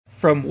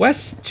From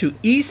west to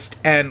east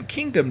and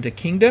kingdom to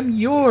kingdom,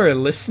 you're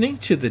listening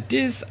to the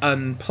Diz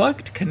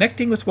Unplugged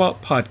Connecting with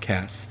Walt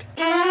podcast.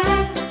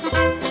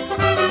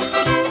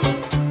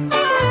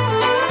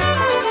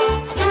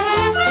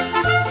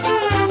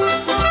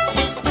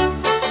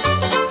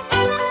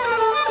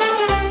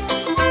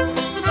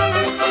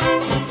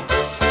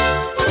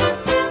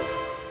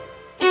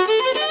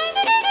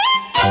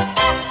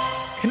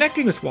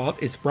 Connecting with Walt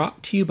is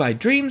brought to you by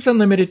Dreams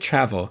Unlimited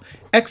Travel,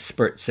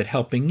 experts at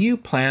helping you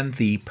plan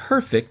the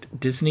perfect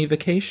Disney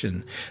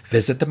vacation.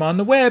 Visit them on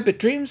the web at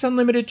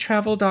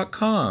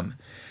dreamsunlimitedtravel.com.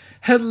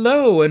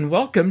 Hello and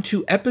welcome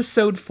to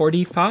episode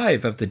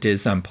 45 of the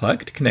Diz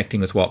Unplugged Connecting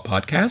with Walt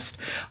podcast.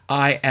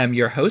 I am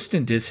your host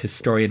and Diz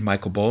historian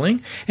Michael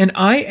Bowling, and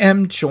I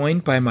am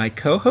joined by my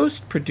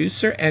co-host,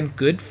 producer, and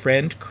good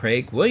friend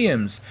Craig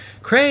Williams.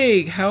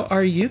 Craig, how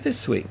are you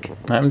this week?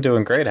 I'm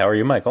doing great. How are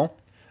you, Michael?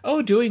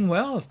 Oh, doing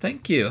well,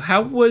 thank you.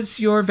 How was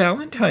your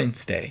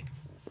Valentine's Day?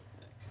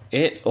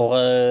 It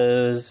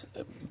was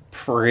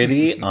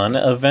pretty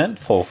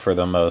uneventful for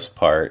the most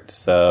part.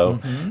 So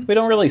we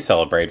don't really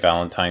celebrate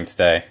Valentine's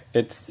Day.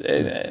 It's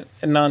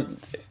not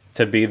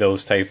to be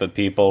those type of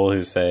people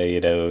who say,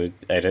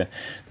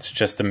 it's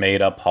just a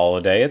made-up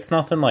holiday. It's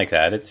nothing like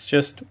that. It's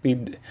just,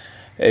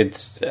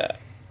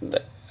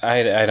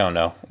 I don't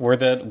know. We're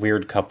that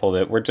weird couple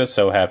that we're just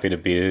so happy to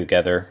be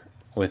together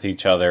with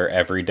each other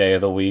every day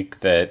of the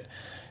week that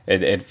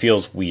it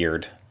feels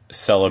weird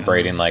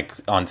celebrating like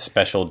on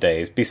special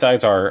days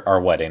besides our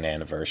wedding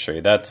anniversary.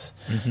 That's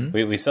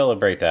we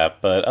celebrate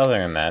that, but other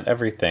than that,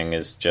 everything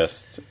is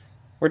just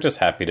we're just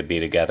happy to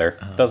be together.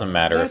 Doesn't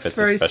matter if it's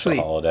a special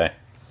holiday.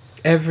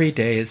 Every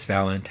day is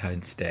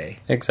Valentine's Day.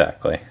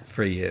 Exactly.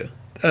 For you.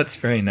 That's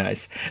very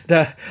nice.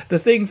 The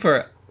thing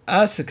for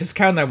us, because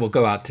Carol and I will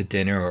go out to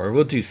dinner or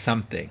we'll do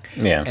something.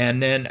 Yeah.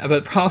 And then,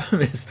 but the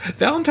problem is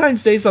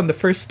Valentine's Day is on the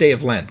first day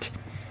of Lent.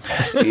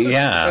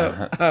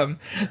 Yeah. So,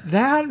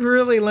 that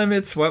really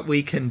limits what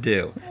we can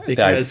do.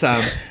 Because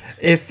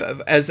if,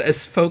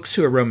 as folks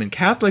who are Roman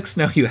Catholics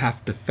know, you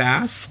have to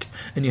fast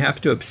and you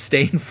have to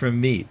abstain from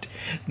meat.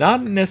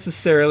 Not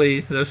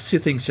necessarily, those two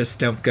things just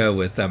don't go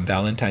with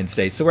Valentine's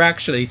Day. So we're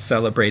actually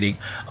celebrating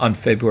on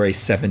February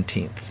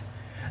 17th.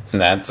 So,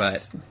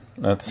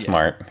 That's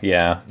smart.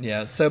 Yeah.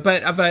 Yeah. So,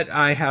 but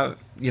I have,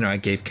 I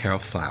gave Carol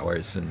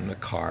flowers and a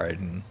card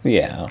and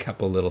a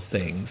couple little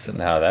things. And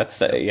no,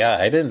 that's I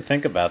didn't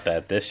think about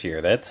that this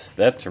year.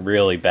 That's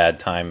really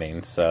bad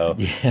timing. So,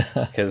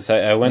 because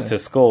I went to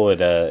school at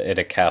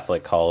a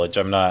Catholic college.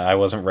 I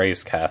wasn't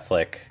raised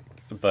Catholic,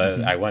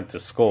 but I went to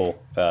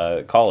school,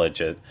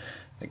 college at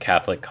a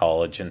Catholic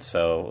college, and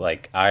so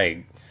like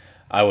I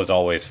was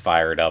always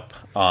fired up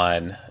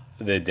on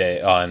the day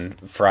on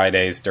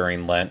Fridays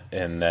during Lent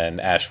and then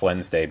Ash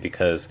Wednesday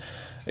because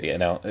me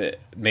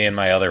and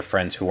my other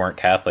friends who weren't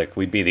Catholic,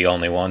 we'd be the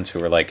only ones who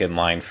were like in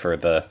line for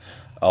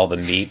all the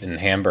meat and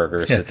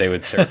hamburgers that they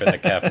would serve in the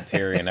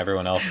cafeteria, and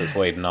everyone else is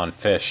waiting on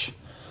fish.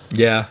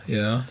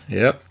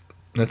 Yep.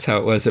 That's how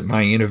it was at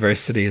my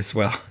university as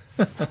well.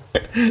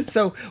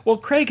 So, well,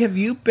 Craig, have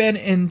you been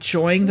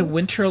enjoying the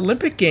Winter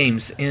Olympic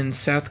Games in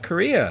South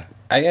Korea?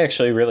 I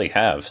actually really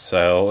have.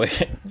 So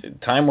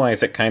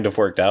time-wise, it kind of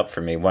worked out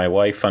for me. My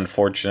wife,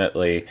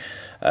 unfortunately,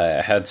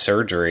 had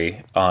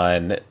surgery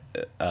on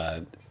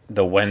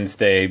the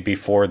Wednesday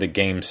before the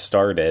game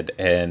started.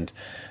 And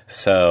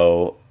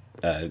so,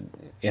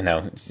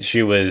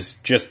 she was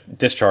just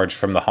discharged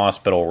from the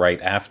hospital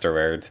right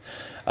afterwards.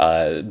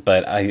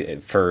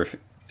 But for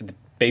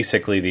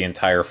basically the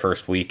entire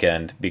first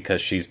weekend,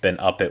 because she's been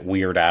up at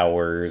weird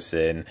hours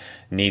and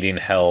needing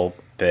help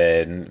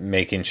and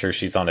making sure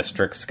she's on a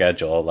strict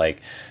schedule,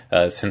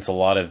 since a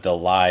lot of the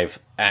live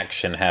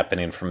action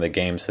happening from the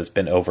games has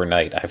been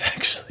overnight, I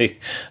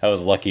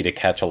was lucky to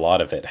catch a lot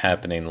of it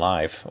happening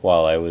live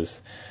while I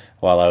was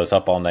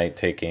up all night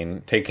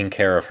taking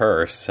care of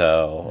her.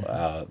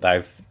 So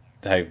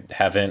I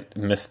haven't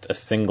missed a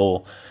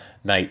single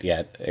night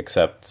yet,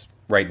 except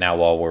right now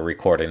while we're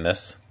recording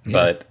this.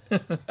 But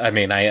I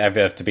mean, I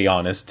have to be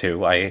honest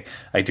too. I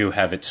do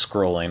have it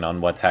scrolling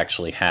on what's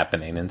actually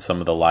happening in some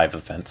of the live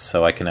events,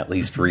 so I can at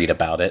least read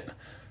about it.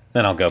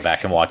 Then I'll go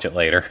back and watch it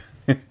later.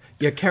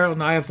 Yeah, Carol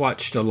and I have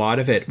watched a lot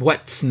of it.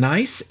 What's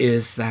nice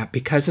is that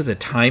because of the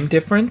time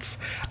difference,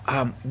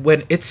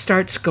 when it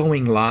starts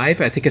going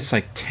live, I think it's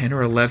like 10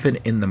 or 11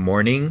 in the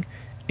morning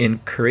in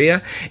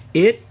Korea.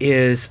 It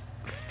is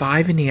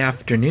 5 in the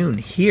afternoon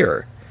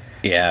here.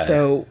 Yeah.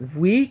 So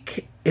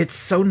it's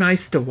so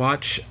nice to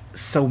watch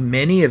so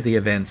many of the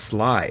events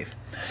live.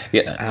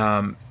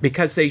 Yeah.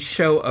 Because they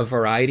show a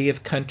variety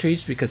of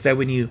countries, because then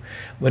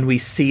when we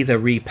see the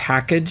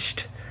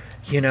repackaged,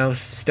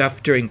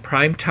 stuff during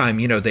prime time,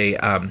 they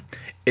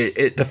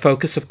the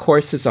focus of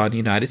course is on the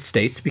United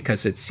States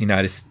because it's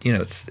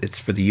it's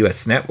for the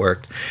US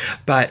network,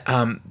 but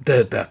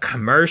the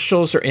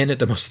commercials are in at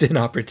the most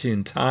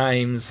inopportune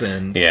times,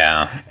 and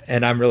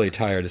I'm really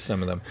tired of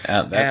some of them.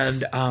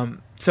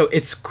 So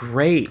it's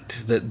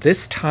great that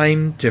this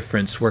time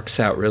difference works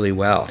out really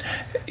well.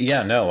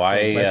 Yeah, no,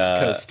 West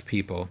Coast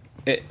people.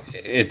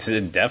 It's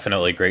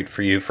definitely great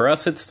for you. For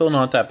us, it's still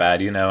not that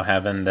bad,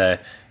 having the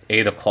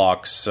 8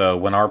 o'clock. So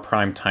when our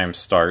prime time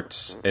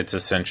starts, it's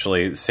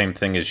essentially the same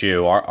thing as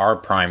you. Our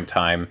prime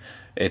time,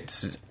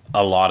 it's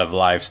a lot of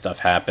live stuff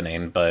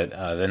happening. But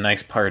the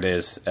nice part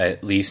is,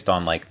 at least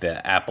on like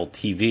the Apple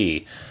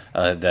TV,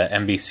 the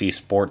NBC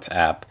Sports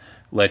app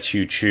lets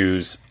you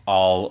choose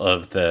all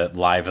of the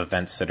live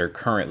events that are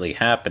currently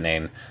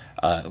happening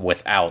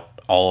without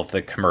all of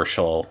the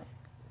commercial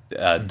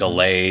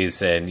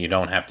delays, and you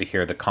don't have to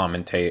hear the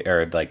commentate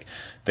or like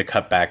the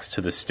cutbacks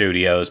to the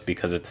studios,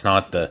 because it's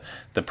not the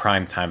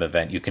primetime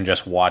event. You can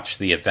just watch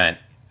the event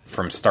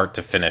from start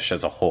to finish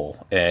as a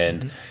whole,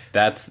 and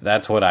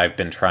that's what I've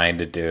been trying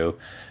to do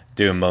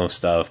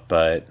most of.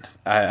 But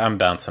I'm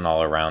bouncing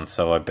all around,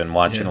 so I've been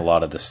watching a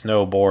lot of the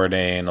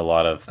snowboarding, a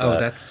lot of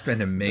that's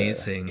been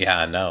amazing.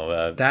 Yeah,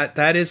 no,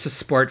 that is a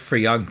sport for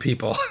young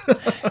people.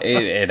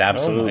 it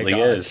absolutely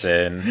is.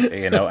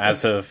 And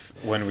as of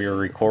when we were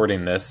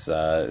recording this,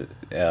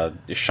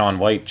 Shaun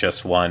White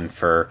just won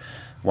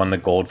the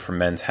gold for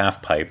men's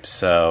half pipe.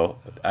 So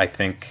I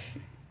think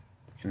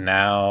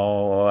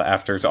now,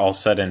 after it's all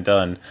said and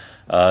done,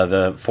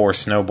 the 4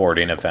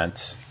 snowboarding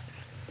events,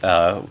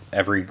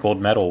 every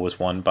gold medal was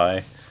won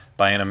by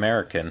an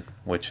American,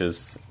 which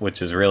is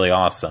really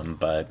awesome.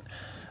 But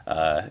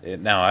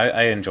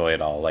I enjoy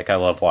it all. Like, I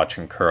love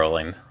watching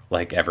curling,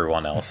 like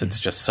everyone else. It's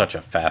just such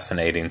a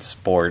fascinating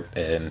sport,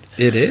 and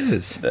it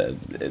is.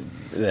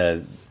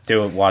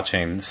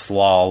 Watching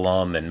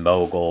slalom and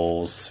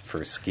moguls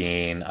for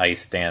skiing,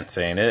 ice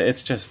dancing.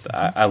 It's just,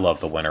 I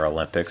love the Winter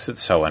Olympics.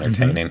 It's so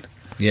entertaining.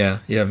 Yeah,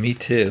 me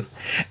too.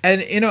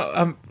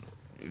 And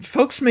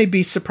folks may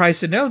be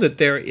surprised to know that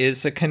there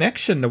is a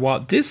connection to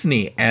Walt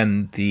Disney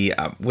and the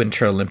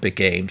Winter Olympic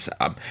Games.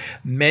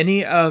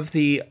 Many of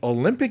the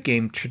Olympic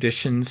game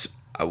traditions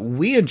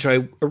we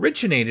enjoy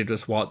originated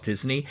with Walt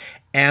Disney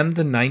and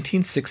the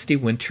 1960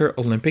 Winter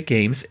Olympic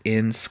Games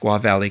in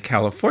Squaw Valley,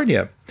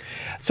 California.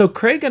 So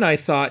Craig and I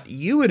thought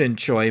you would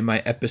enjoy my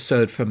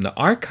episode from the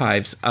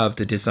archives of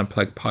the Disney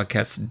Unplugged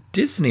podcast,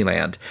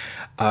 Disneyland,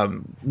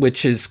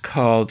 which is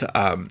called...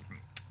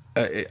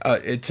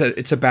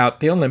 it's about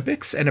the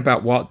Olympics and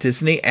about Walt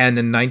Disney and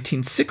the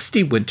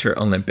 1960 Winter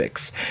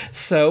Olympics.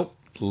 So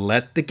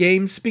let the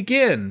games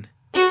begin.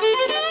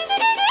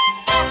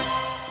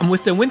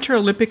 With the Winter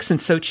Olympics in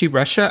Sochi,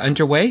 Russia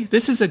underway,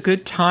 this is a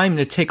good time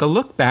to take a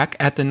look back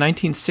at the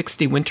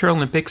 1960 Winter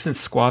Olympics in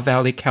Squaw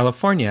Valley,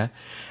 California,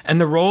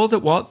 and the role that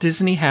Walt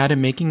Disney had in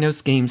making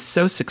those games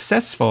so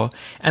successful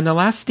and the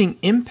lasting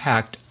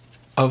impact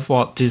of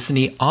Walt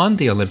Disney on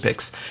the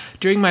Olympics.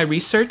 During my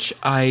research,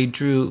 I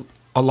drew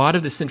a lot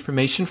of this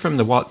information from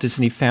the Walt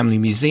Disney Family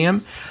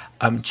Museum,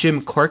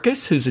 Jim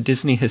Korkus, who's a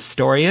Disney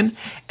historian,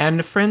 and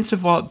the Friends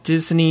of Walt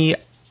Disney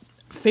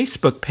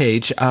Facebook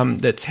page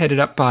that's headed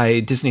up by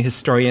Disney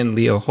historian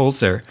Leo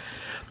Holzer.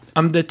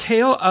 The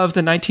tale of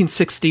the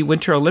 1960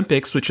 Winter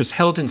Olympics, which was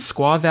held in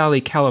Squaw Valley,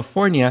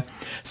 California,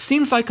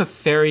 seems like a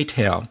fairy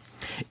tale.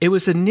 It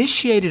was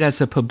initiated as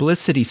a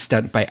publicity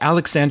stunt by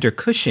Alexander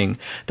Cushing,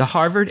 the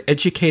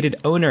Harvard-educated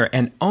owner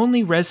and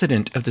only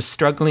resident of the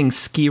struggling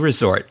ski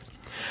resort.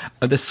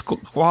 The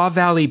Squaw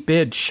Valley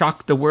bid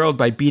shocked the world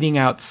by beating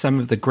out some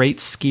of the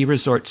great ski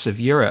resorts of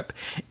Europe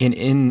in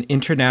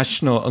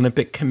International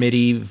Olympic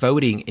Committee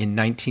voting in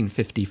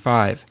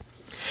 1955.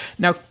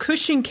 Now,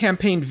 Cushing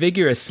campaigned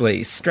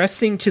vigorously,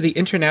 stressing to the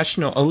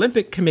International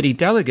Olympic Committee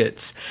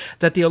delegates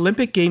that the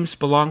Olympic Games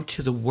belonged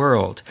to the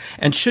world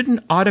and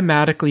shouldn't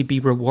automatically be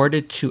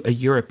rewarded to a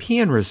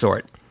European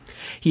resort.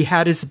 He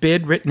had his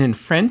bid written in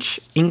French,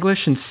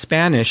 English, and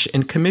Spanish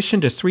and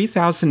commissioned a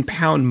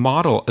 3,000-pound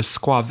model of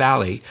Squaw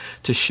Valley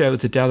to show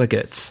the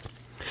delegates.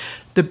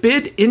 The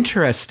bid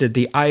interested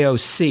the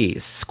IOC.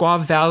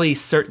 Squaw Valley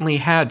certainly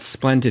had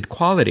splendid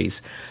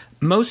qualities,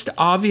 most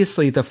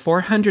obviously the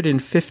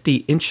 450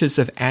 inches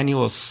of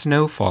annual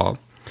snowfall,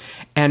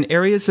 and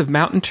areas of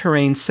mountain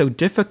terrain so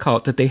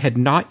difficult that they had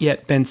not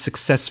yet been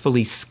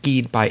successfully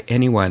skied by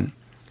anyone.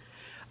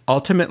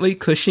 Ultimately,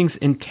 Cushing's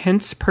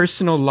intense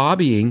personal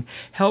lobbying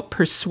helped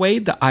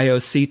persuade the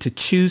IOC to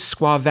choose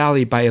Squaw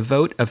Valley by a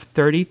vote of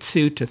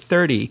 32 to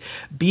 30,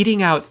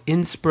 beating out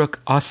Innsbruck,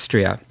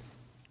 Austria.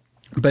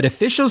 But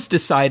officials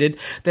decided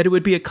that it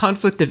would be a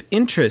conflict of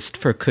interest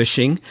for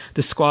Cushing,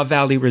 the Squaw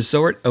Valley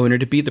resort owner,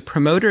 to be the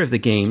promoter of the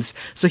games,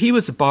 so he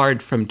was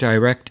barred from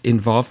direct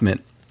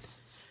involvement.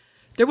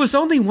 There was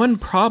only one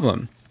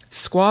problem.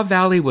 Squaw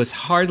Valley was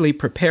hardly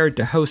prepared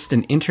to host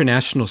an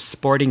international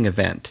sporting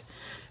event.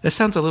 That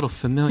sounds a little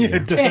familiar.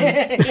 It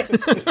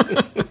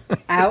does.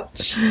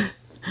 Ouch.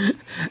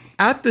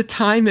 At the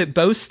time, it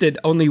boasted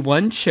only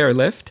one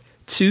chairlift,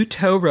 2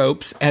 tow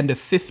ropes, and a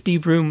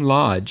 50-room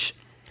lodge.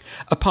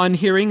 Upon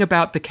hearing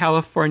about the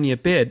California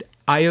bid,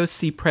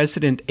 IOC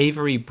President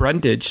Avery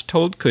Brundage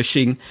told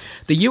Cushing,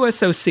 the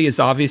USOC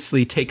has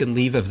obviously taken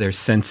leave of their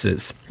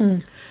senses.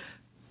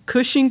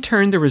 Cushing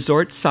turned the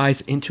resort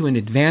size into an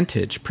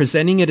advantage,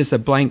 presenting it as a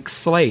blank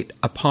slate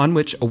upon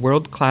which a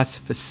world-class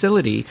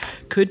facility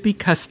could be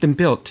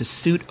custom-built to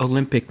suit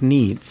Olympic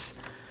needs.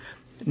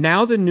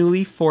 Now the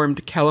newly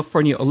formed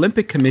California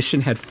Olympic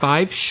Commission had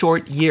 5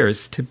 short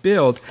years to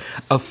build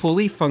a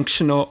fully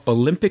functional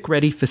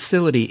Olympic-ready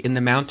facility in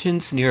the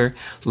mountains near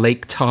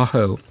Lake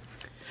Tahoe.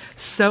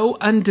 So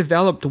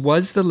undeveloped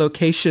was the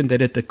location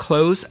that at the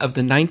close of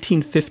the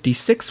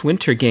 1956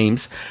 Winter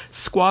Games,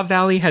 Squaw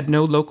Valley had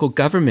no local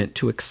government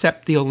to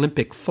accept the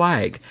Olympic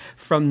flag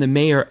from the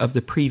mayor of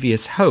the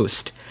previous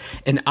host.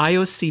 An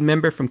IOC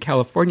member from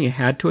California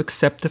had to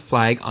accept the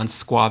flag on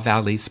Squaw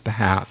Valley's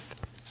behalf.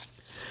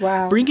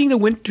 Wow. Bringing the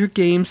Winter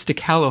Games to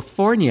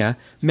California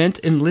meant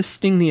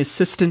enlisting the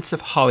assistance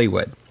of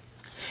Hollywood.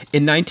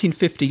 In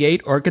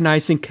 1958,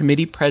 organizing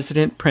committee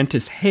president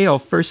Prentice Hale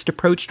first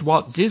approached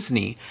Walt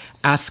Disney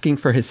asking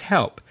for his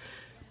help.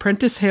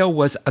 Prentice Hale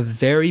was a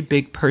very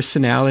big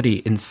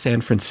personality in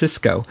San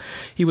Francisco.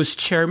 He was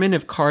chairman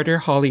of Carter,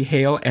 Hawley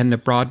Hale, and the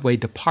Broadway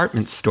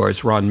department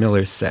stores, Ron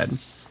Miller said.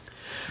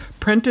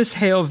 Prentice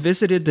Hale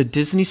visited the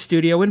Disney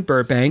studio in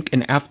Burbank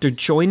and after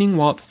joining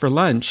Walt for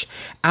lunch,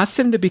 asked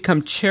him to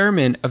become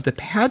chairman of the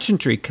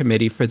pageantry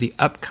committee for the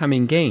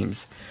upcoming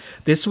games.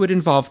 This would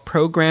involve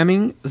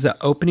programming the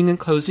opening and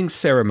closing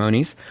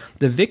ceremonies,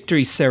 the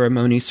victory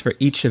ceremonies for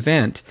each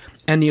event,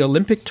 and the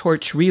Olympic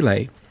torch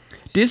relay.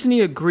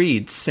 Disney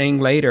agreed, saying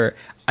later,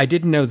 "I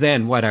didn't know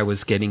then what I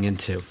was getting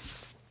into."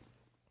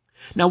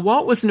 Now,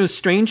 Walt was no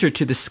stranger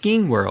to the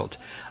skiing world.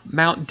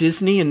 Mount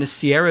Disney in the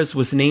Sierras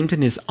was named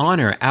in his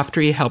honor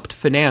after he helped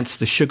finance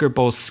the Sugar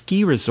Bowl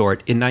ski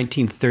resort in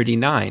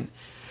 1939.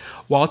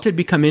 Walt had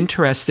become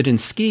interested in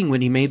skiing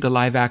when he made the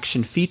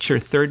live-action feature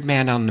Third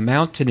Man on the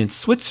Mountain in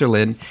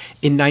Switzerland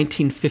in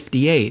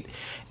 1958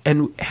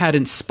 and had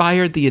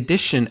inspired the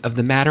addition of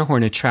the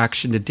Matterhorn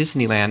attraction to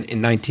Disneyland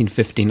in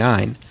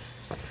 1959.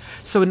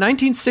 So in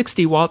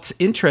 1960, Walt's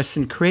interest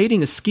in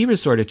creating a ski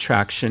resort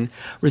attraction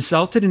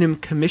resulted in him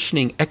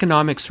commissioning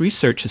economics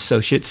research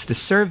associates to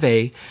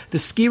survey the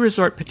ski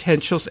resort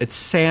potentials at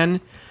San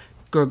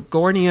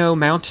Gorgonio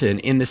Mountain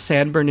in the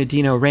San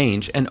Bernardino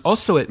Range and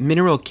also at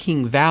Mineral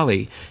King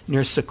Valley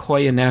near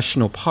Sequoia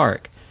National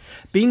Park.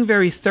 Being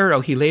very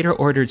thorough, he later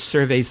ordered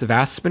surveys of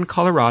Aspen,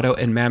 Colorado,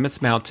 and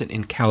Mammoth Mountain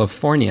in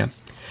California.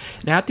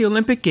 And at the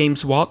Olympic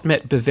Games, Walt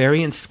met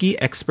Bavarian ski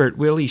expert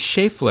Willie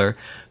Schaeffler,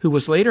 who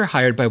was later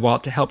hired by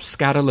Walt to help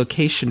scout a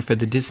location for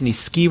the Disney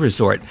ski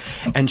resort,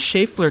 and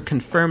Schaeffler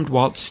confirmed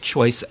Walt's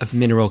choice of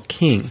Mineral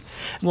King.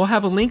 And we'll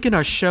have a link in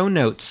our show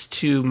notes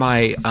to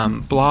my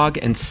blog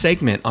and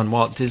segment on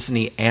Walt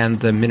Disney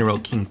and the Mineral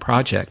King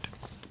project.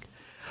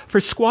 For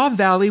Squaw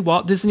Valley,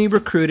 Walt Disney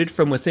recruited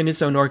from within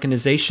his own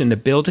organization to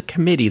build a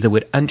committee that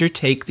would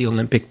undertake the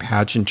Olympic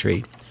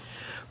pageantry.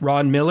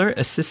 Ron Miller,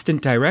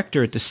 assistant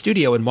director at the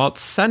studio and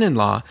Walt's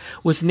son-in-law,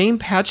 was named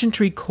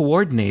pageantry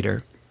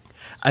coordinator.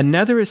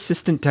 Another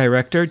assistant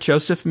director,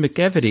 Joseph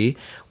McEvity,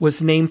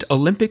 was named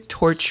Olympic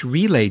Torch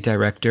Relay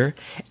Director,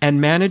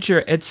 and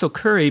manager Edsel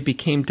Curry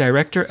became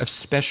Director of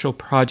Special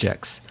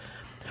Projects.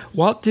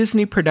 Walt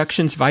Disney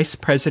Productions Vice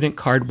President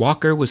Card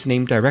Walker was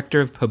named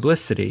Director of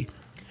Publicity.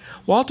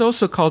 Walt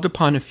also called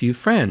upon a few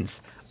friends.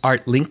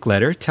 Art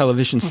Linkletter,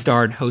 television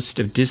star and host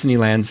of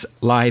Disneyland's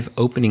live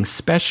opening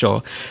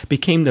special,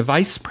 became the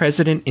vice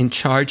president in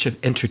charge of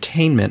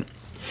entertainment.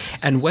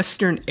 And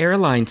Western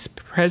Airlines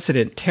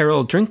president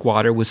Terrell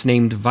Drinkwater was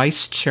named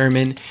vice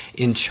chairman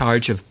in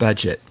charge of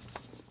budget.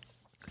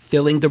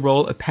 Filling the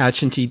role of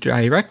pageantry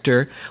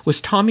director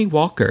was Tommy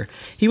Walker.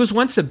 He was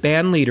once a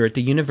band leader at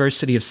the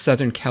University of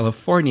Southern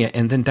California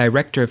and then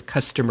director of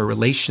customer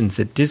relations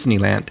at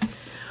Disneyland.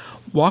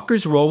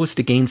 Walker's role was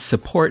to gain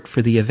support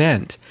for the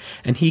event,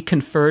 and he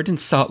conferred in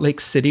Salt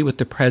Lake City with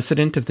the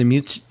president of the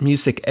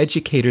Music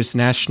Educators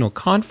National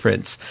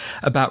Conference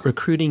about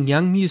recruiting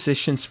young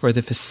musicians for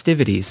the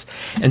festivities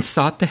and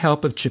sought the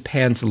help of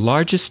Japan's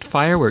largest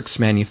fireworks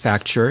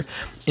manufacturer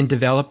in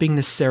developing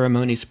the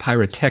ceremony's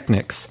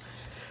pyrotechnics.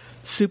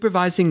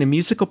 Supervising the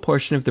musical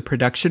portion of the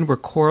production were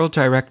choral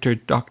director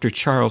Dr.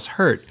 Charles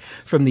Hurt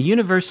from the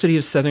University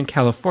of Southern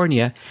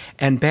California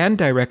and band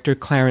director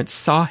Clarence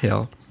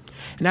Sawhill.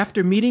 And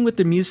after meeting with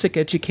the Music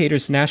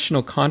Educators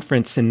National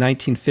Conference in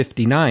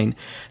 1959,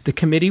 the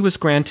committee was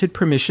granted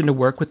permission to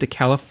work with the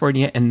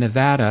California and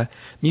Nevada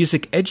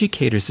Music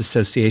Educators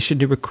Association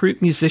to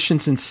recruit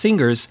musicians and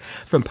singers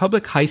from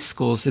public high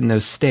schools in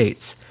those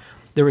states.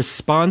 The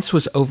response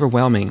was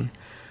overwhelming.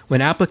 When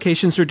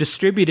applications were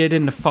distributed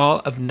in the fall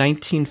of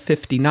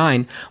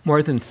 1959,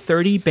 more than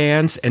 30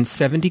 bands and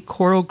 70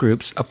 choral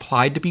groups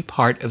applied to be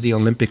part of the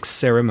Olympic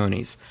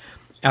ceremonies.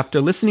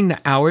 After listening to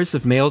hours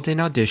of mailed-in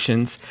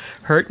auditions,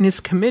 Hurt and his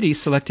committee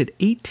selected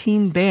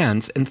 18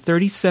 bands and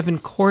 37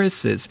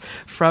 choruses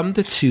from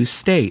the 2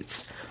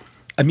 states.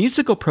 A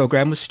musical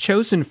program was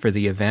chosen for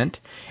the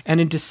event,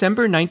 and in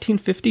December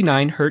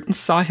 1959, Hurt and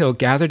Sawhill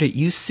gathered at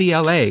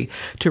UCLA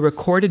to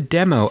record a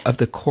demo of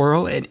the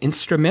choral and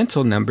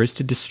instrumental numbers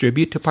to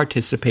distribute to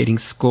participating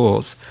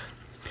schools.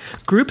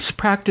 Groups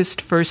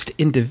practiced first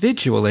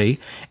individually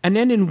and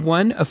then in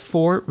one of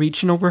 4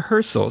 regional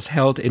rehearsals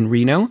held in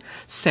Reno,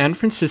 San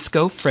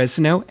Francisco,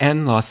 Fresno,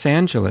 and Los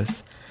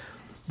Angeles.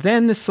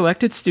 Then the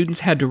selected students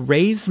had to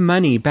raise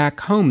money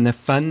back home to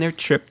fund their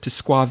trip to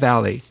Squaw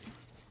Valley.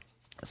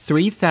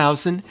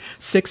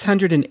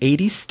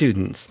 3,680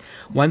 students,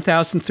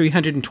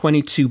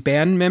 1,322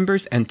 band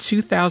members, and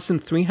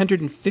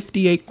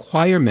 2,358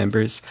 choir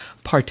members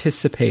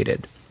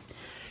participated.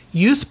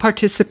 Youth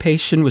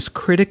participation was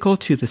critical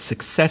to the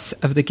success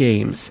of the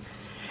games.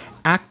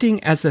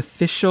 Acting as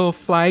official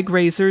flag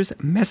raisers,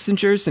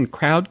 messengers, and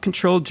crowd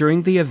control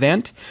during the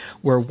event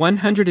were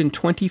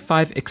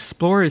 125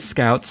 Explorer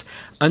Scouts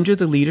under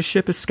the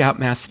leadership of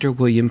Scoutmaster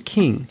William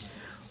King.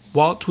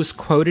 Walt was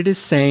quoted as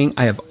saying,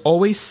 "I have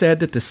always said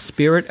that the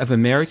spirit of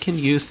American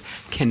youth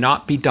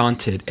cannot be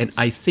daunted, and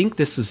I think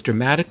this was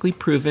dramatically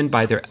proven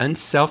by their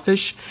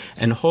unselfish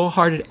and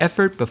wholehearted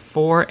effort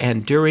before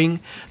and during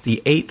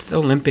the 8th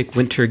Olympic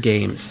Winter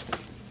Games."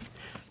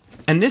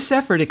 And this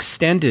effort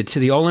extended to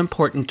the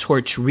all-important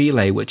torch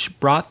relay, which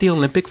brought the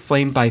Olympic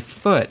flame by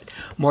foot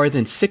more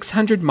than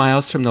 600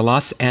 miles from the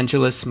Los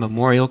Angeles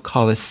Memorial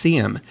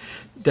Coliseum,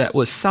 that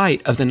was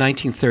site of the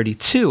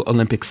 1932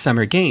 Olympic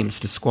Summer Games,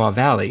 to Squaw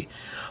Valley.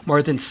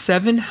 More than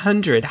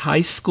 700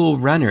 high school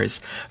runners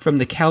from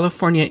the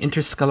California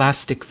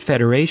Interscholastic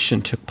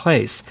Federation took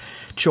place,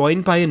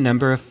 joined by a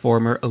number of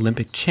former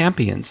Olympic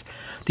champions.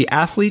 The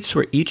athletes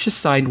were each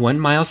assigned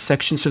 1-mile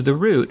sections of the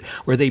route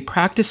where they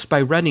practiced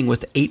by running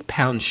with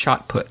 8-pound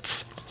shot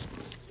puts.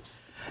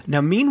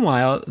 Now,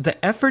 meanwhile,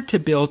 the effort to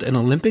build an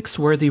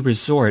Olympics-worthy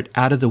resort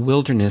out of the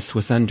wilderness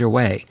was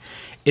underway.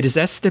 It is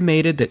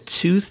estimated that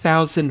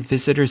 2,000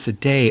 visitors a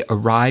day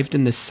arrived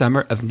in the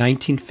summer of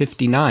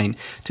 1959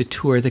 to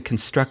tour the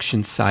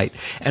construction site,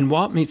 and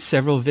Walt made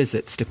several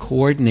visits to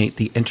coordinate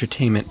the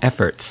entertainment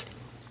efforts.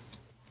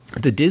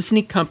 The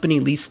Disney Company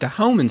leased a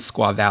home in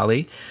Squaw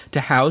Valley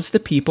to house the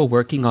people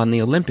working on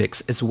the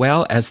Olympics, as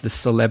well as the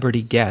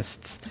celebrity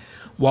guests.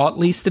 Walt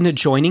leased an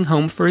adjoining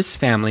home for his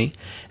family,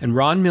 and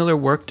Ron Miller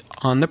worked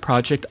on the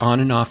project on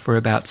and off for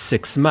about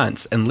 6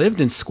 months and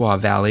lived in Squaw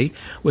Valley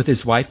with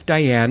his wife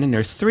Diane and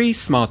their 3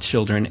 small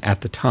children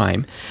at the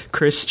time,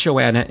 Chris,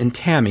 Joanna, and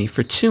Tammy,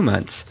 for 2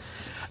 months.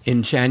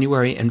 In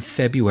January and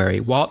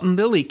February, Walt and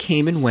Lily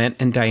came and went,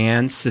 and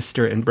Diane's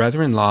sister and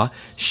brother-in-law,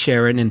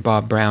 Sharon and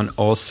Bob Brown,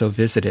 also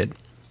visited.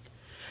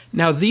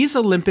 Now, these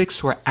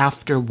Olympics were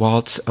after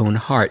Walt's own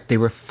heart. They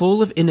were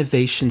full of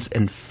innovations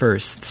and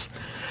firsts.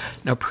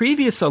 Now,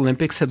 previous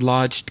Olympics had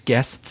lodged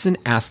guests and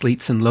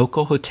athletes in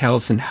local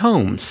hotels and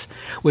homes,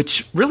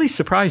 which really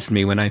surprised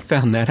me when I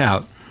found that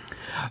out.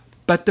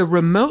 But the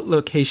remote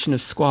location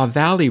of Squaw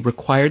Valley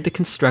required the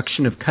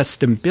construction of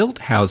custom-built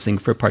housing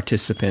for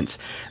participants,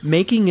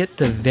 making it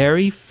the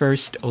very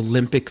first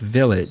Olympic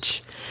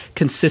village,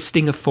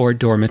 consisting of 4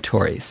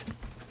 dormitories.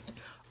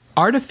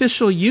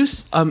 Artificial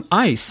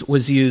ice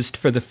was used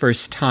for the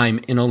first time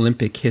in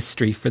Olympic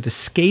history for the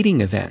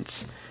skating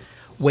events.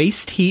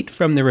 Waste heat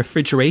from the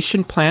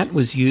refrigeration plant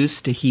was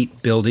used to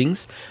heat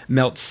buildings,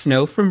 melt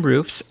snow from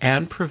roofs,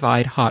 and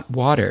provide hot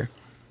water.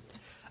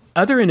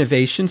 Other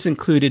innovations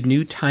included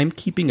new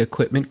timekeeping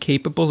equipment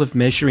capable of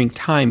measuring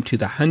time to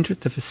the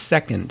 100th of a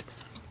second.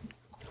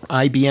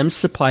 IBM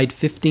supplied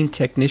 15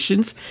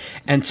 technicians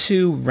and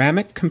 2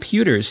 Ramic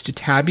computers to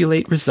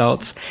tabulate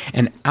results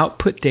and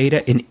output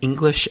data in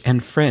English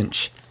and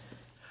French.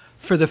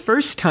 For the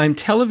first time,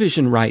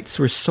 television rights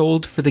were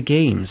sold for the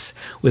games,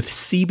 with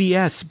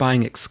CBS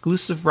buying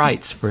exclusive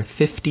rights for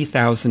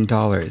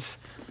 $50,000.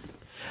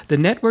 The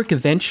network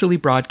eventually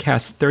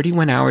broadcast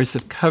 31 hours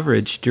of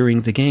coverage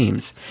during the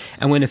games,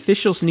 and when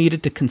officials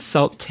needed to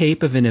consult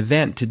tape of an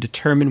event to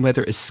determine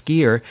whether a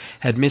skier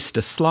had missed a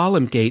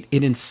slalom gate,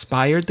 it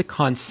inspired the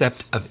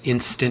concept of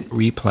instant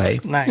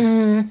replay. Nice.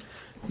 Mm-hmm.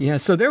 Yeah,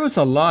 so there was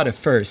a lot of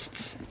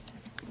firsts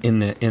in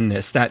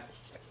this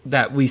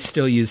that we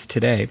still use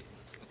today.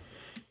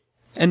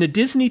 And the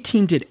Disney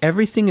team did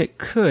everything it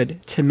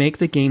could to make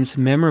the games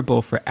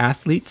memorable for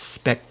athletes,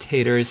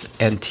 spectators,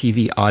 and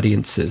TV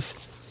audiences.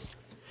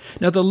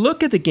 Now, the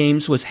look of the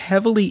games was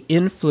heavily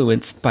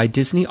influenced by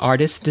Disney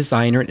artist,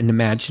 designer, and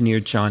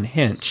Imagineer John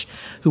Hench,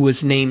 who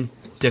was named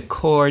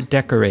decor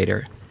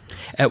decorator.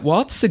 At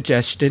Walt's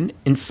suggestion,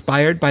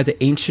 inspired by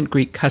the ancient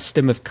Greek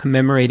custom of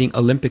commemorating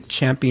Olympic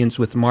champions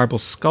with marble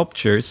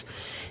sculptures,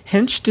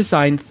 Hench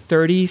designed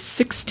 30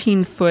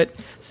 16-foot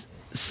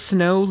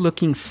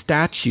snow-looking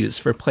statues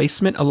for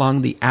placement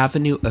along the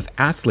Avenue of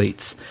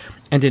Athletes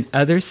and in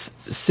other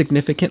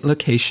significant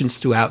locations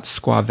throughout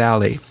Squaw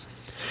Valley.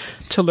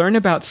 To learn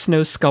about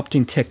snow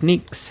sculpting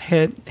techniques,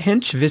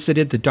 Hench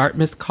visited the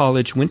Dartmouth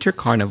College Winter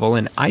Carnival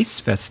and Ice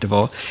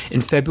Festival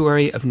in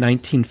February of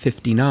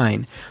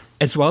 1959,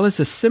 as well as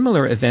a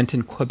similar event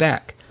in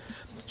Quebec.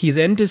 He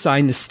then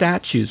designed the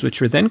statues, which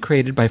were then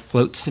created by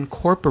Floats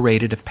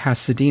Incorporated of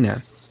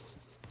Pasadena.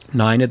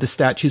 9 of the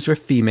statues were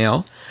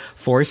female,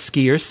 4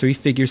 skiers, 3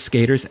 figure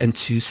skaters, and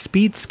 2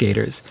 speed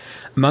skaters.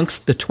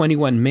 Amongst the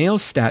 21 male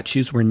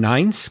statues were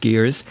 9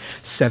 skiers,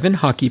 7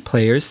 hockey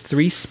players,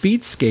 3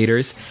 speed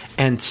skaters,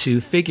 and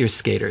 2 figure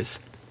skaters.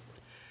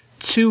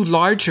 2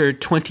 larger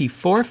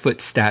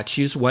 24-foot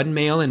statues, 1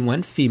 male and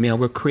 1 female,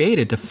 were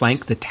created to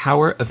flank the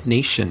Tower of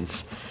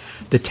Nations.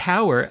 The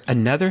tower,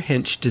 another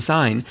Hench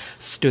design,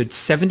 stood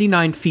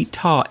 79 feet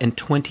tall and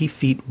 20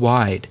 feet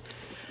wide.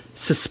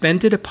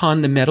 Suspended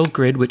upon the metal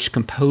grid which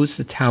composed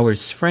the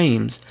tower's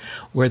frames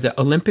were the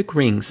Olympic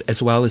rings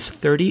as well as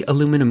 30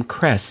 aluminum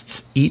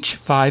crests, each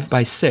 5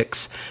 by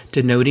 6,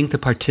 denoting the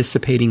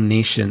participating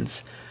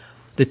nations.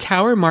 The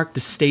tower marked the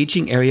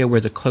staging area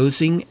where the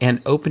closing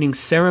and opening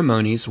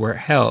ceremonies were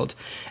held,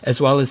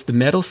 as well as the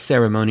medal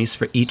ceremonies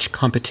for each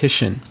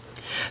competition.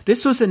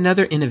 This was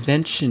another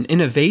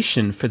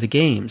innovation for the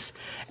Games,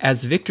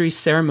 as victory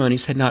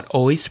ceremonies had not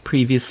always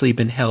previously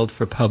been held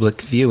for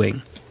public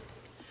viewing.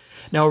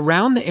 Now,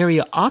 around the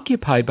area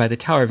occupied by the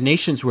Tower of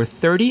Nations were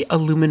 30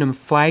 aluminum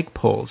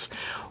flagpoles,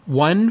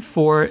 one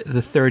for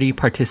the 30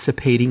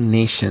 participating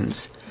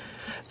nations.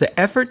 The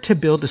effort to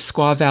build the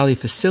Squaw Valley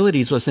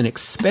facilities was an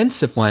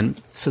expensive one,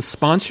 so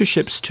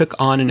sponsorships took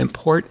on an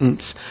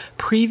importance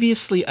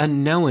previously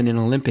unknown in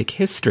Olympic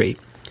history.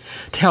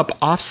 To help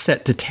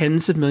offset the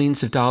tens of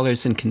millions of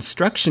dollars in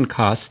construction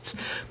costs,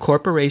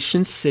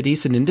 corporations,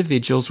 cities, and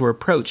individuals were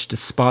approached to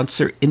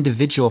sponsor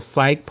individual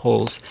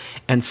flagpoles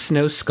and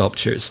snow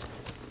sculptures.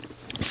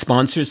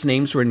 Sponsors'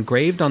 names were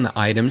engraved on the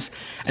items,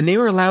 and they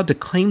were allowed to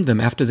claim them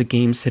after the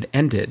games had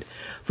ended.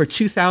 For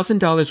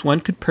 $2,000, one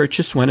could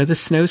purchase one of the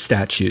snow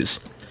statues.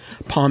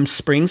 Palm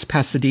Springs,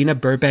 Pasadena,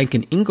 Burbank,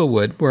 and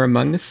Inglewood were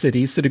among the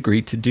cities that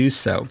agreed to do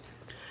so.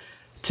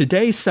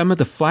 Today, some of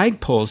the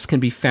flagpoles can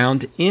be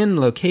found in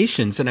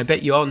locations, and I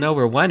bet you all know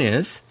where one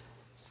is.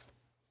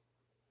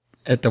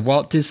 At the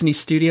Walt Disney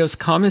Studios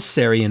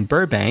Commissary in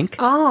Burbank.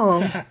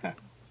 Oh.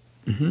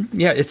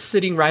 Yeah, it's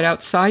sitting right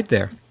outside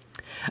there.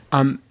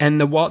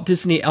 And the Walt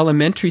Disney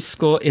Elementary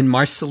School in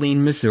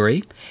Marceline,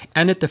 Missouri,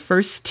 and at the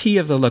first tee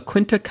of the La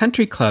Quinta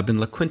Country Club in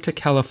La Quinta,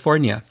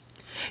 California.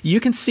 You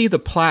can see the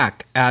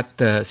plaque at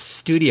the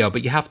studio,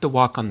 but you have to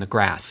walk on the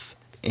grass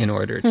in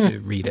order to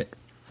read it.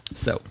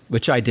 So,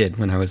 which I did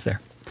when I was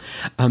there.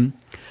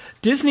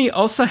 Disney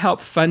also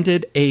helped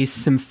funded a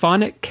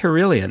symphonic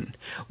carillon,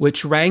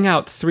 which rang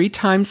out 3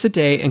 times a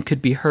day and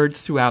could be heard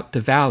throughout the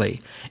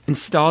valley.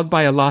 Installed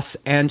by a Los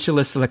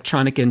Angeles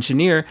electronic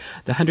engineer,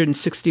 the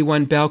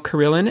 161-bell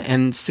carillon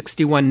and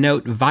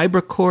 61-note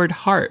vibracord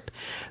harp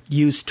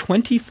used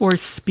 24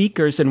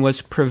 speakers and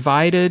was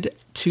provided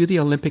to the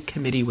Olympic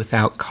Committee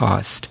without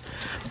cost.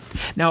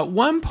 Now, at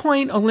one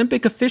point,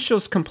 Olympic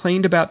officials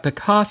complained about the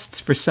costs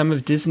for some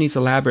of Disney's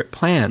elaborate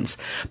plans,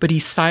 but he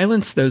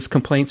silenced those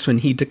complaints when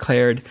he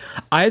declared,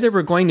 either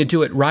we're going to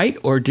do it right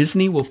or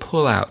Disney will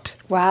pull out.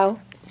 Wow.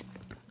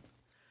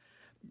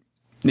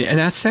 And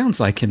that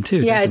sounds like him,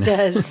 too, Yeah, it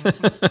doesn't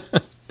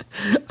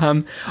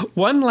does.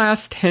 One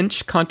last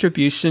hench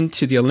contribution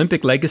to the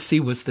Olympic legacy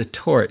was the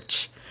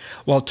torch.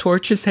 While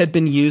torches had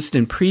been used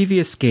in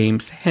previous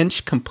games,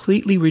 Hench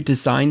completely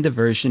redesigned the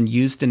version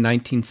used in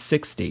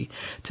 1960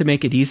 to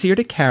make it easier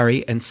to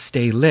carry and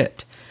stay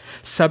lit.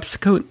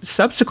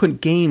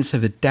 Subsequent games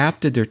have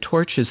adapted their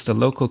torches to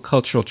local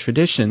cultural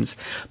traditions,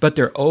 but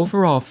their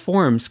overall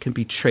forms can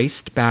be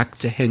traced back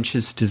to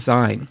Hench's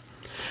design.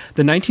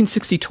 The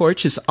 1960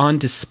 torch is on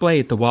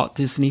display at the Walt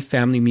Disney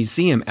Family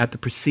Museum at the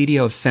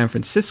Presidio of San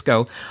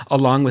Francisco,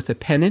 along with a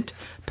pennant,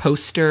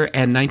 poster,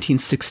 and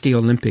 1960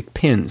 Olympic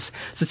pins.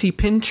 So see,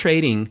 pin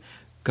trading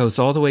goes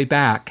all the way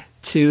back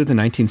to the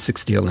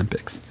 1960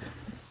 Olympics.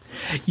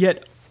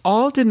 Yet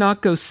all did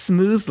not go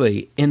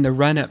smoothly in the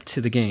run-up to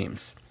the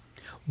Games.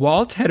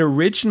 Walt had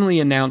originally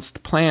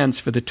announced plans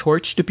for the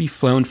torch to be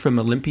flown from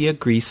Olympia,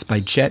 Greece by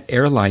jet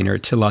airliner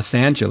to Los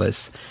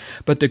Angeles,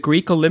 but the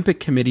Greek Olympic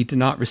Committee did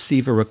not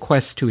receive a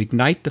request to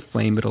ignite the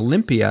flame at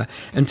Olympia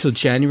until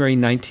January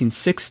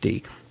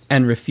 1960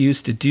 and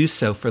refused to do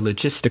so for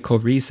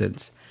logistical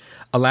reasons.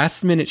 A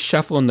last-minute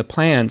shuffle in the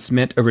plans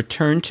meant a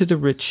return to the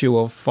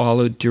ritual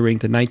followed during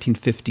the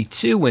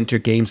 1952 Winter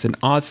Games in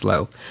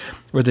Oslo,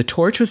 where the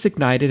torch was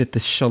ignited at the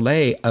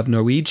chalet of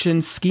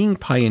Norwegian skiing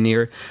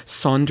pioneer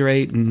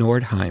Sondre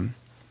Nordheim.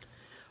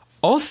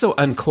 Also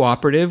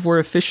uncooperative were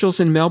officials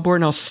in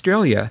Melbourne,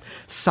 Australia,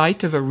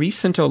 site of a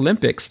recent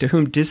Olympics, to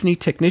whom Disney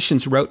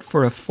technicians wrote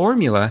for a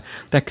formula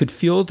that could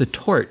fuel the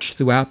torch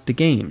throughout the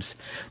Games.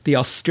 The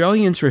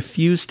Australians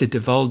refused to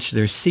divulge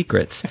their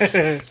secrets.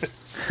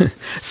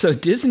 So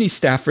Disney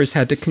staffers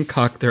had to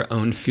concoct their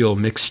own fuel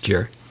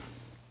mixture.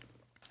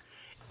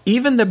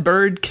 Even the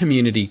bird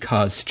community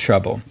caused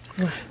trouble.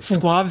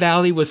 Squaw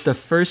Valley was the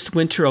first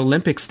Winter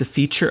Olympics to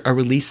feature a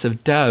release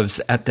of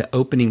doves at the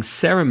opening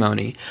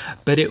ceremony,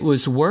 but it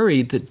was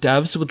worried that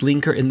doves would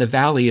linger in the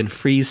valley and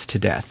freeze to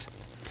death.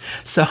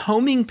 So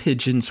homing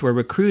pigeons were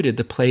recruited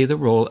to play the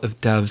role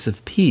of doves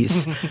of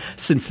peace,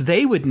 since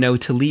they would know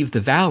to leave the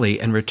valley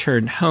and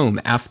return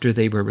home after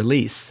they were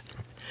released.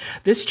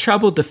 This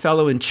troubled the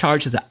fellow in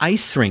charge of the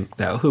ice rink,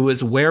 though, who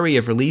was wary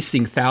of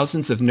releasing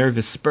thousands of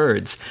nervous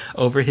birds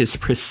over his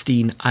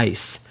pristine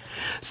ice.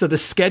 So the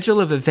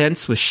schedule of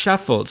events was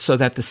shuffled so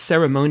that the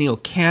ceremonial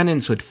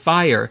cannons would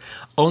fire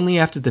only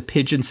after the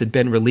pigeons had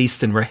been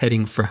released and were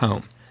heading for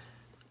home.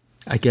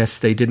 I guess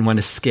they didn't want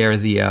to scare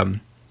the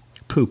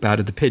poop out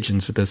of the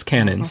pigeons with those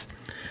cannons.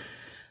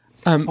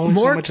 Only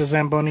so much a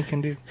Zamboni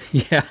can do.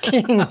 Yeah,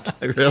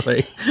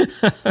 really.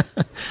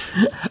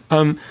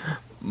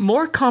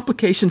 More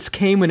complications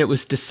came when it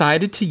was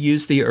decided to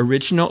use the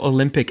original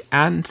Olympic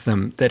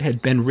anthem that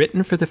had been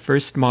written for the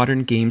first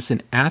modern games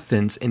in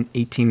Athens in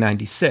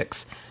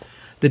 1896.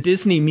 The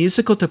Disney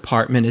musical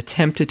department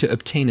attempted to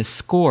obtain a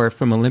score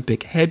from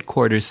Olympic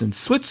headquarters in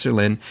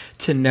Switzerland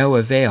to no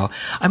avail.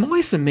 I'm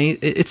always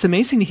amazed. It's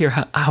amazing to hear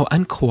how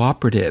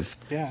uncooperative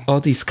all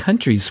these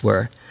countries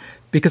were,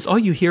 because all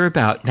you hear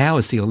about now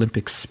is the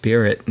Olympic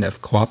spirit and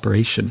of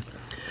cooperation.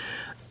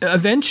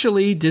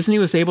 Eventually, Disney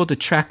was able to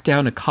track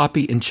down a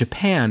copy in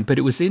Japan, but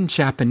it was in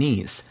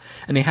Japanese,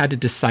 and they had to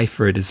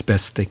decipher it as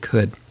best they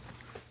could.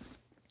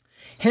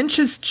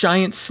 Hensch's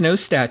giant snow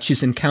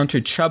statues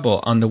encountered trouble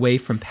on the way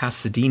from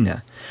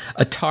Pasadena.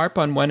 A tarp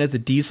on one of the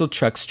diesel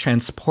trucks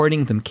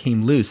transporting them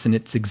came loose, and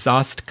its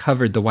exhaust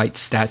covered the white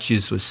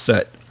statues with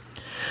soot.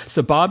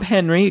 So Bob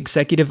Henry,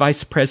 executive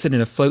vice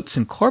president of Floats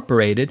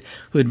Incorporated,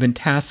 who had been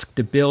tasked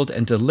to build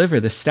and deliver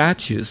the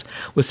statues,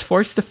 was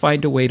forced to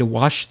find a way to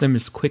wash them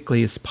as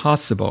quickly as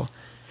possible.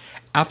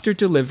 After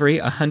delivery,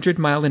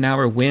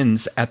 100-mile-an-hour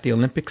winds at the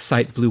Olympic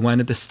site blew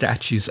one of the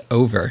statues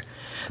over.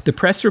 The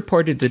press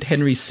reported that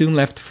Henry soon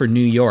left for New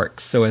York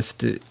so as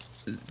to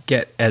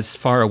get as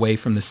far away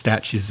from the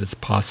statues as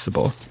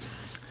possible.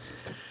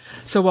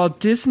 So while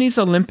Disney's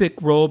Olympic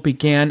role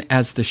began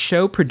as the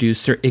show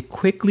producer, it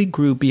quickly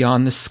grew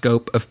beyond the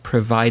scope of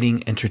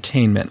providing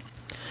entertainment.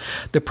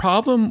 The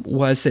problem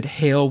was that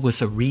Hale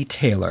was a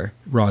retailer,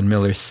 Ron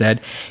Miller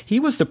said. He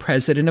was the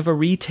president of a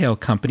retail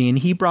company, and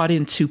he brought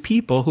in two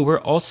people who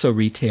were also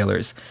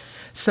retailers.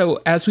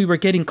 So as we were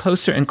getting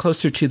closer and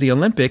closer to the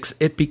Olympics,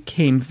 it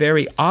became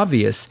very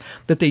obvious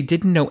that they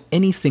didn't know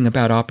anything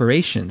about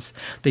operations.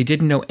 They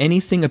didn't know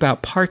anything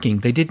about parking.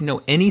 They didn't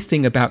know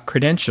anything about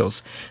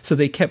credentials. So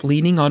they kept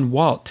leaning on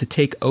Walt to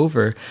take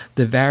over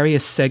the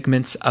various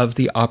segments of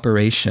the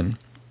operation.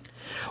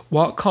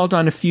 Walt called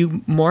on a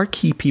few more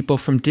key people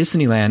from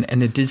Disneyland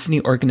and the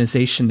Disney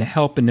organization to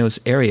help in those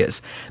areas.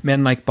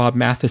 Men like Bob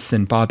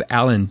Matheson, Bob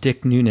Allen,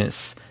 Dick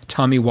Nunes,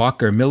 Tommy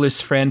Walker,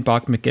 Miller's friend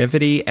Bob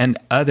McEvedy, and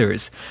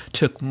others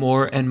took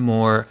more and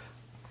more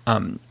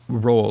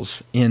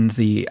roles in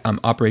the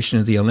operation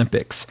of the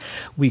Olympics.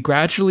 We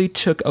gradually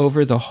took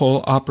over the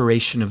whole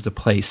operation of the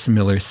place,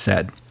 Miller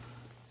said.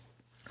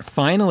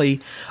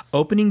 Finally,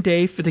 opening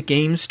day for the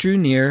games drew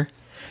near.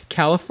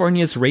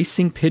 California's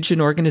Racing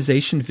Pigeon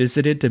organization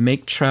visited to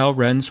make trial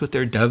runs with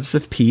their Doves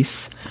of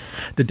Peace.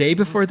 The day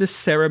before the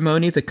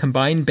ceremony, the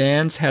combined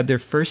bands had their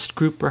first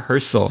group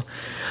rehearsal.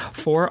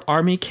 4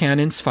 Army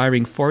cannons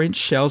firing 4-inch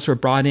shells were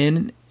brought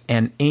in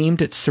and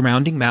aimed at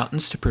surrounding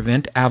mountains to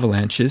prevent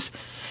avalanches.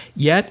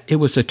 Yet it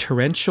was a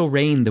torrential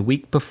rain the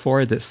week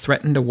before that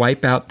threatened to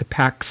wipe out the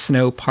packed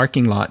snow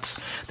parking lots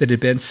that had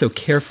been so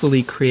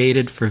carefully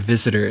created for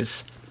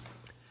visitors.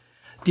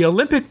 The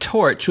Olympic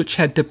torch, which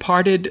had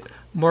departed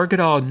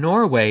Morgedal,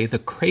 Norway, the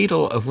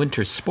cradle of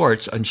winter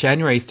sports, on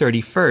January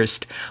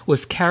 31st,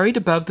 was carried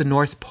above the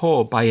North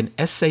Pole by an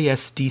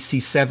SAS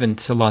DC-7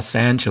 to Los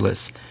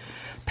Angeles.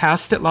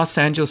 Passed at Los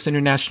Angeles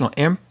International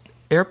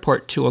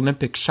Airport to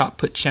Olympic shot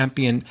put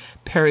champion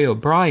Perry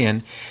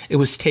O'Brien, it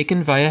was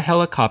taken via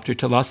helicopter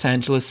to Los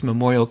Angeles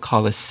Memorial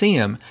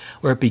Coliseum,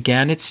 where it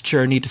began its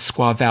journey to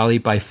Squaw Valley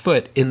by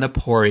foot in the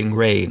pouring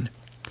rain.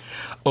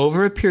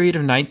 Over a period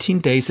of 19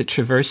 days, it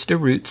traversed a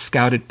route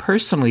scouted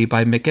personally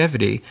by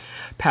McEvedy,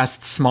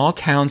 past small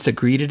towns that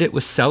greeted it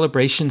with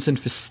celebrations and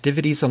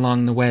festivities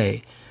along the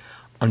way.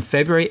 On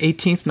February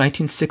 18,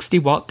 1960,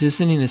 Walt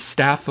Disney and his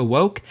staff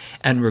awoke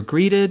and were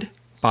greeted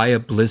by a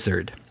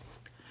blizzard.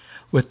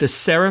 With the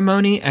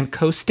ceremony and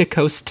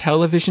coast-to-coast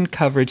television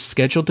coverage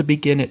scheduled to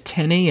begin at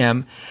 10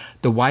 a.m.,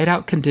 the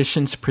whiteout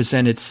conditions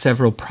presented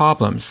several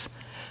problems.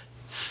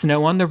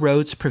 Snow on the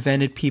roads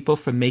prevented people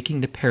from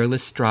making the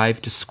perilous drive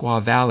to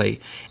Squaw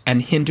Valley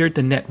and hindered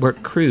the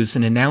network crews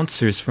and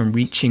announcers from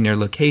reaching their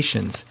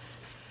locations.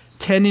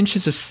 10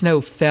 inches of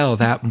snow fell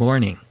that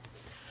morning.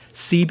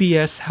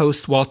 CBS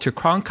host Walter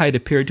Cronkite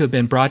appeared to have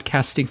been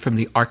broadcasting from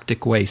the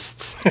Arctic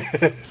wastes.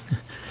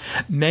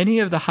 Many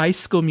of the high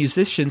school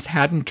musicians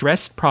hadn't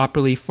dressed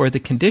properly for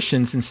the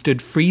conditions and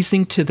stood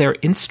freezing to their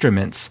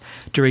instruments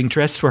during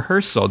dress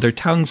rehearsal. Their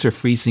tongues were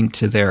freezing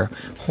to their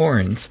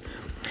horns,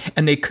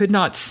 and they could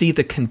not see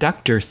the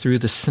conductor through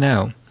the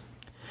snow.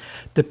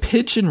 The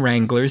pigeon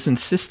wranglers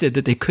insisted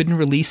that they couldn't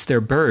release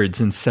their birds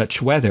in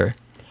such weather,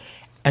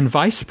 and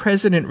Vice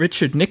President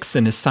Richard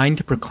Nixon, assigned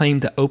to proclaim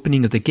the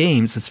opening of the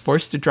games, was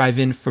forced to drive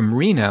in from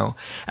Reno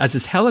as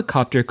his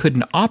helicopter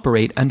couldn't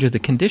operate under the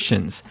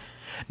conditions.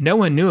 No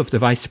one knew if the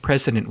vice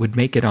president would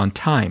make it on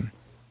time.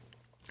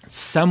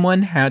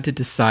 Someone had to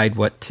decide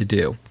what to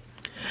do.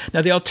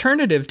 Now, the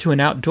alternative to an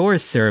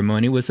outdoors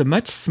ceremony was a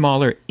much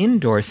smaller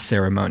indoor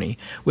ceremony,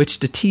 which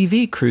the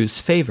TV crews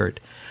favored.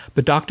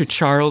 But Dr.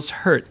 Charles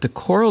Hurt, the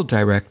choral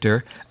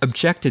director,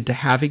 objected to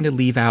having to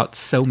leave out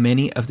so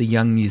many of the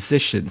young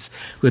musicians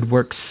who had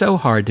worked so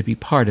hard to be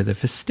part of the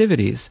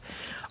festivities.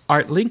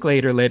 Art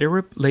Linklater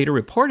later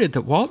reported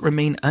that Walt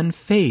remained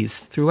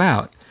unfazed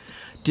throughout.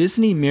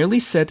 Disney merely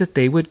said that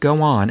they would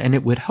go on and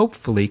it would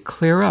hopefully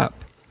clear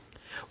up.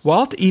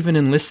 Walt even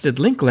enlisted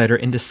Linkletter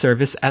into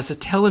service as a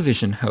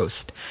television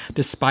host,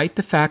 despite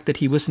the fact that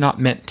he was not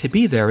meant to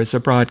be there as a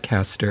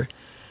broadcaster.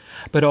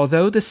 But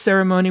although the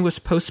ceremony was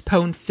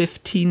postponed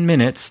 15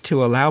 minutes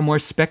to allow more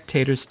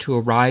spectators to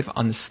arrive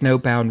on the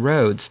snowbound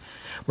roads,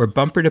 where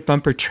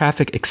bumper-to-bumper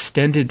traffic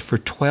extended for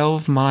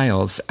 12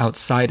 miles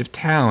outside of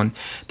town,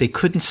 they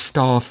couldn't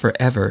stall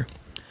forever.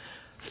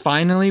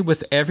 Finally,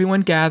 with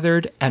everyone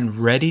gathered and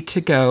ready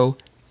to go,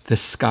 the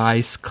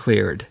skies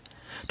cleared.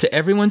 To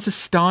everyone's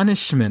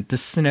astonishment, the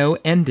snow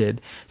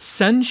ended,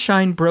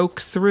 sunshine broke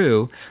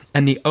through,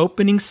 and the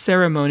opening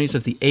ceremonies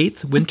of the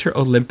 8th Winter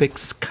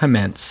Olympics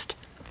commenced.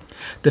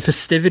 The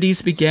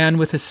festivities began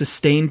with a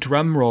sustained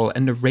drum roll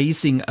and the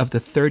raising of the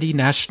 30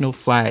 national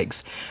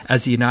flags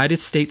as the United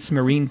States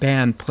Marine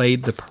Band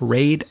played the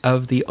Parade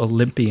of the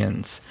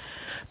Olympians.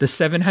 The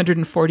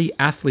 740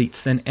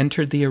 athletes then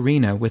entered the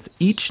arena, with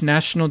each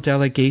national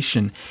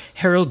delegation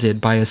heralded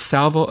by a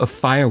salvo of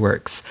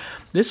fireworks.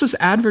 This was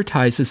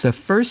advertised as the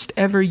first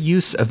ever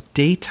use of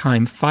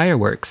daytime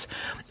fireworks,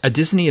 a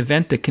Disney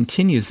event that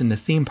continues in the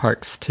theme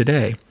parks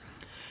today.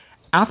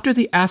 After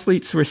the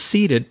athletes were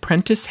seated,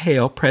 Prentice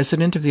Hale,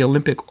 president of the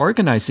Olympic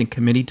Organizing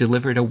Committee,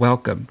 delivered a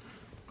welcome.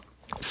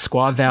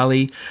 Squaw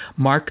Valley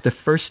marked the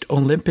first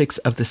Olympics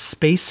of the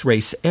space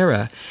race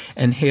era,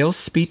 and Hale's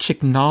speech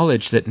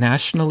acknowledged that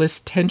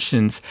nationalist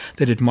tensions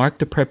that had marked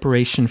the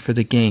preparation for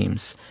the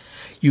Games.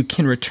 You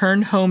can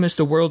return home as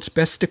the world's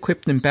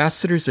best-equipped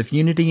ambassadors of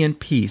unity and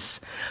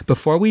peace.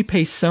 Before we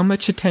pay so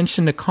much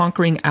attention to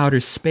conquering outer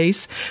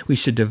space, we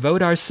should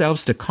devote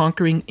ourselves to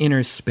conquering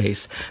inner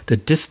space, the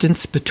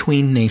distance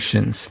between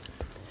nations.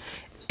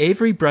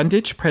 Avery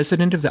Brundage,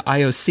 president of the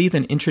IOC,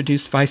 then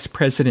introduced Vice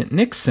President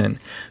Nixon,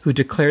 who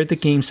declared the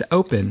Games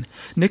open.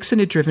 Nixon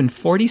had driven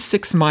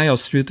 46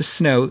 miles through the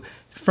snow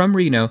from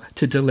Reno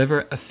to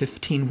deliver a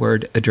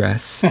 15-word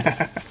address.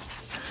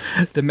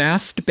 The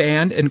massed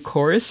band and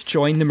chorus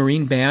joined the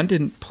Marine Band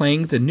in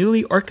playing the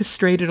newly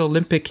orchestrated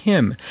Olympic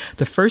hymn,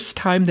 the first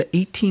time the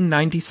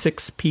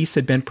 1896 piece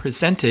had been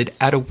presented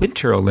at a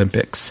Winter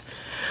Olympics.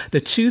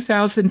 The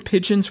 2,000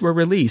 pigeons were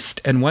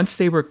released, and once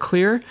they were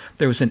clear,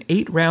 there was an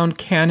 8-round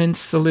cannon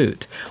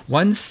salute,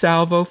 one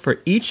salvo for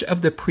each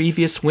of the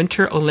previous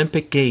Winter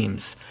Olympic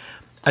Games.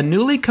 A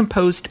newly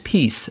composed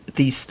piece,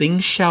 These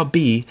Things Shall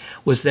Be,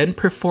 was then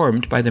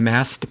performed by the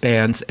massed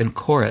bands and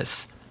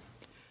chorus.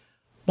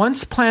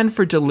 Once planned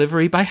for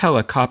delivery by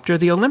helicopter,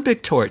 the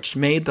Olympic torch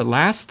made the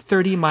last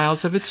 30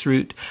 miles of its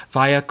route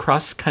via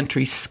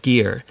cross-country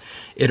skier.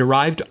 It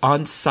arrived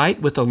on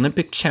site with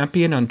Olympic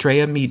champion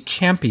Andrea Mead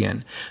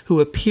Champion,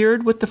 who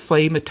appeared with the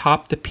flame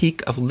atop the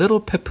peak of Little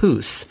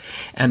Papoose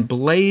and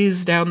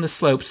blazed down the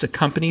slopes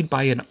accompanied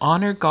by an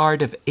honor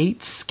guard of 8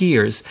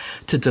 skiers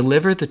to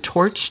deliver the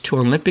torch to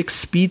Olympic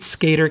speed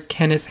skater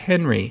Kenneth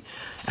Henry.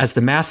 As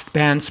the massed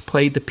bands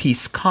played the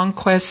piece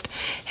Conquest,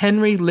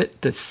 Henry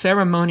lit the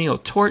ceremonial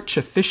torch,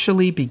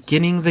 officially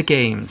beginning the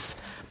Games.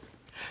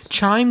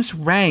 Chimes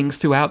rang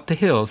throughout the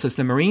hills as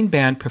the Marine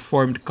Band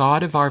performed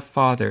God of Our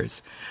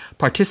Fathers.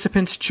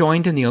 Participants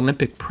joined in the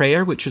Olympic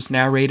prayer, which was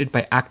narrated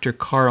by actor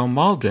Carl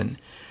Malden.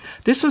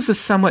 This was a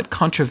somewhat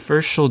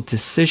controversial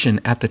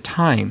decision at the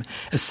time,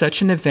 as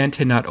such an event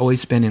had not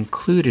always been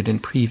included in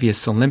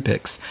previous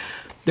Olympics.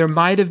 There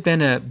might have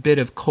been a bit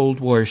of Cold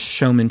War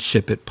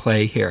showmanship at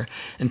play here,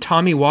 and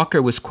Tommy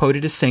Walker was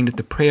quoted as saying that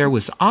the prayer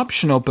was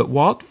optional, but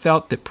Walt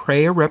felt that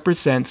prayer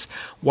represents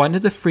one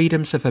of the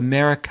freedoms of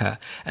America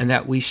and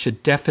that we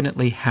should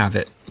definitely have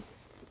it.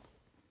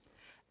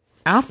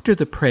 After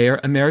the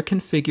prayer, American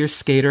figure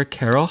skater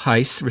Carol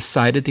Heiss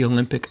recited the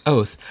Olympic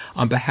oath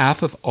on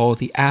behalf of all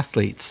the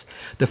athletes,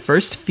 the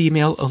first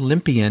female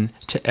Olympian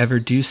to ever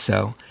do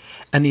so,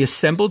 and the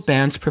assembled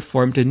bands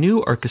performed a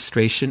new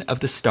orchestration of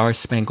the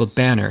Star-Spangled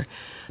Banner.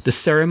 The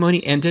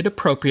ceremony ended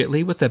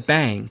appropriately with a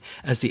bang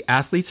as the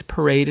athletes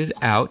paraded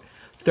out.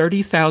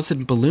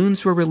 30,000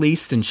 balloons were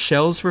released and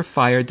shells were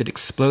fired that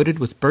exploded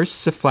with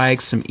bursts of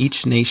flags from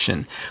each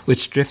nation,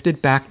 which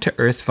drifted back to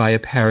Earth via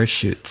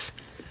parachutes.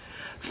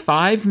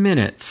 5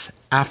 minutes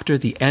after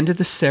the end of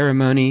the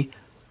ceremony,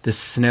 the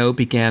snow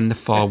began to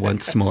fall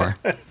once more.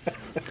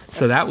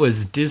 So that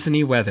was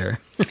Disney weather.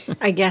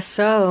 I guess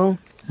so.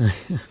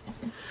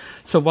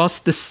 So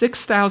whilst the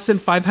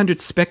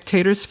 6,500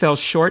 spectators fell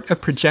short of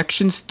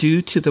projections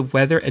due to the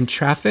weather and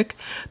traffic,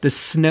 the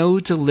show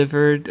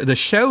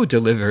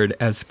delivered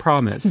as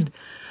promised.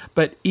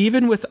 But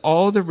even with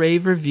all the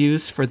rave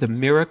reviews for the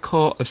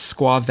miracle of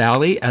Squaw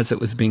Valley, as it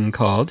was being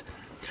called,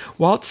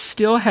 Walt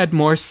still had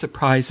more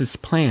surprises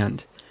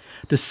planned.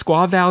 The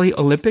Squaw Valley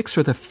Olympics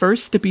were the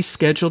first to be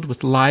scheduled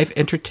with live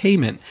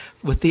entertainment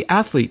with the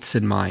athletes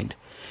in mind.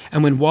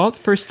 And when Walt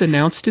first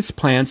announced his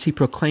plans, he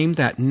proclaimed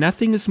that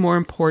nothing is more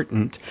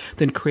important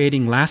than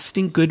creating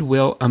lasting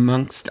goodwill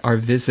amongst our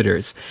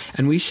visitors,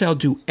 and we shall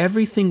do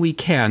everything we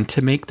can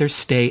to make their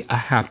stay a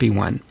happy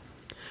one.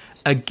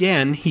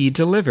 Again, he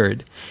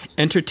delivered.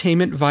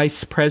 Entertainment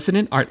Vice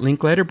President Art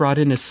Linkletter brought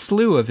in a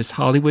slew of his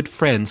Hollywood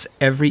friends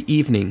every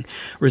evening,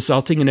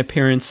 resulting in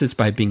appearances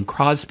by Bing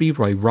Crosby,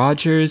 Roy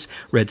Rogers,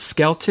 Red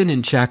Skelton,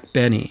 and Jack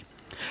Benny.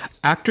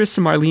 Actress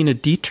Marlene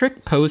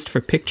Dietrich posed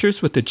for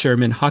pictures with the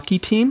German hockey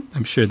team.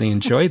 I'm sure they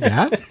enjoyed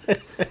that.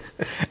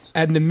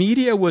 And the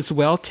media was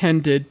well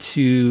tended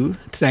to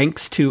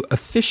thanks to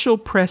official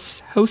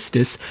press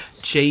hostess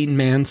Jane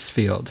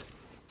Mansfield.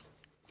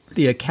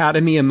 The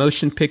Academy of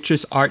Motion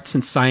Pictures, Arts,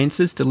 and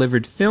Sciences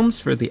delivered films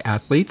for the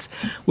athletes,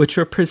 which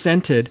were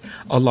presented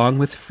along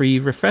with free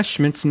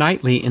refreshments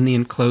nightly in the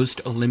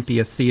enclosed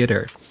Olympia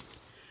Theater.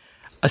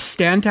 A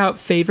standout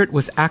favorite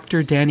was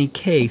actor Danny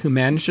Kaye, who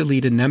managed to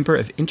lead a number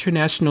of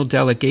international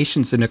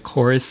delegations in a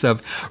chorus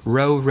of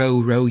 "Row, row,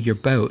 row your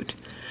boat."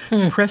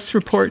 Press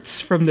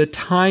reports from the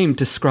time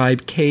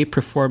described Kaye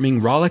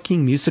performing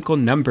rollicking musical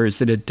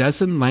numbers in a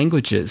dozen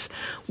languages,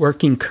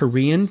 working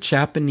Korean,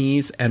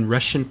 Japanese, and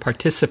Russian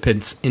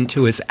participants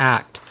into his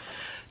act.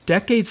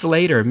 Decades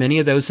later, many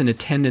of those in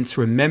attendance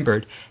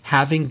remembered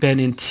having been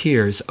in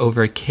tears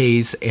over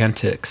Kaye's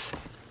antics.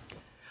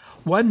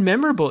 One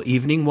memorable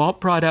evening,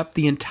 Walt brought up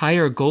the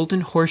entire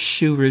Golden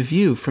Horseshoe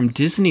Revue from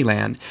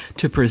Disneyland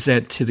to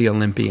present to the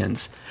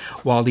Olympians.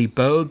 Wally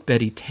Bogue,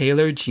 Betty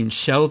Taylor, Gene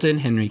Sheldon,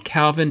 Henry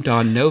Calvin,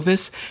 Don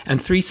Novus,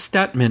 and 3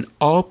 stuntmen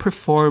all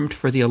performed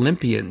for the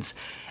Olympians.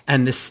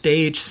 And the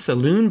stage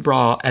saloon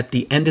brawl at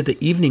the end of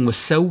the evening was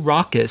so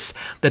raucous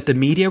that the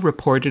media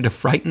reported a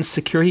frightened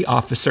security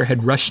officer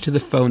had rushed to the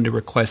phone to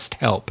request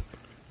help.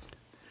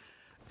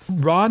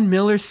 Ron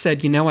Miller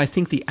said, I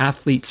think the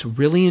athletes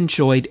really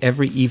enjoyed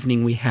every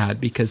evening we had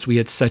because we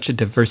had such a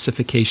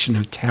diversification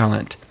of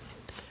talent.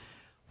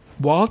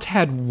 Walt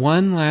had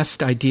one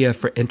last idea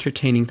for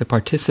entertaining the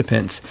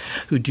participants,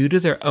 who due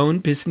to their own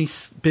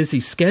busy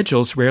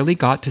schedules rarely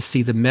got to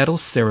see the medal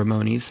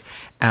ceremonies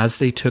as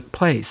they took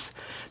place.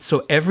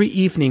 So every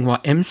evening while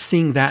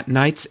emceeing that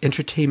night's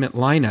entertainment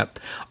lineup,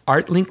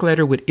 Art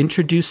Linkletter would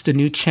introduce the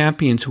new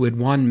champions who had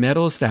won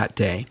medals that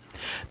day.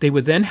 They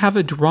would then have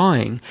a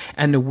drawing,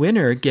 and the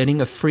winner getting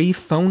a free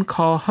phone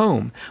call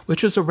home,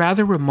 which was a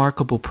rather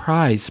remarkable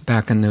prize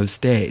back in those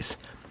days.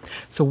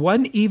 So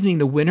one evening,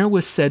 the winner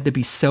was said to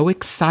be so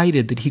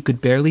excited that he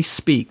could barely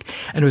speak,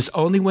 and it was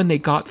only when they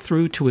got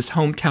through to his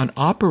hometown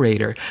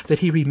operator that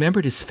he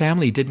remembered his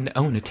family didn't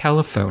own a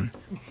telephone.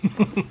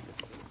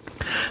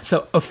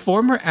 So a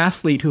former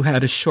athlete who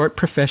had a short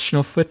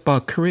professional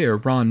football career,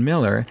 Ron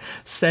Miller,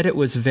 said it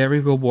was very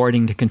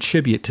rewarding to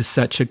contribute to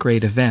such a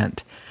great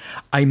event.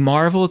 I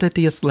marveled at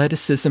the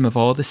athleticism of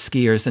all the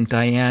skiers, and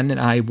Diane and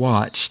I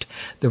watched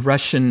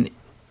the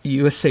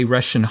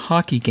USA-Russian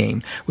hockey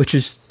game, which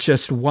is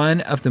just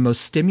one of the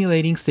most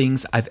stimulating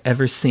things I've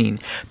ever seen.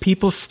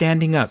 People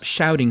standing up,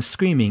 shouting,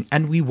 screaming,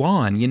 and we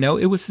won.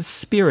 It was the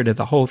spirit of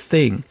the whole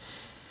thing.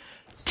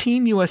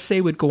 Team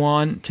USA would go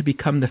on to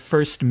become the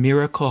first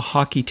miracle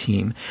hockey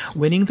team,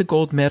 winning the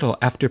gold medal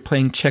after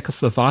playing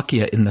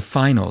Czechoslovakia in the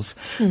finals.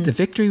 The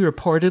victory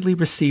reportedly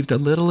received a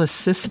little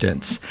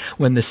assistance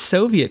when the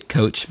Soviet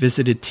coach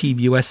visited Team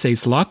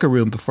USA's locker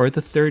room before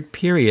the third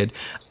period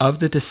of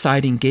the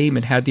deciding game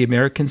and had the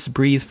Americans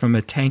breathe from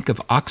a tank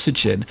of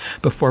oxygen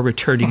before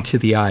returning to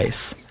the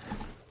ice.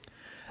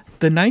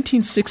 The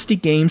 1960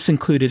 games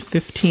included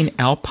 15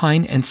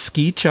 alpine and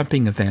ski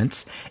jumping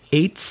events,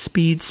 8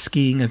 speed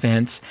skiing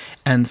events,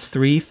 and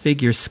 3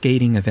 figure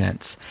skating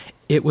events.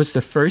 It was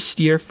the first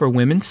year for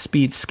women's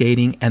speed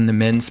skating and the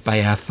men's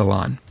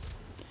biathlon.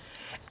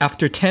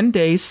 After 10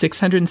 days,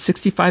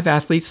 665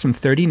 athletes from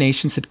 30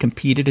 nations had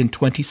competed in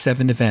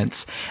 27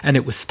 events, and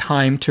it was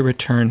time to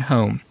return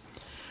home.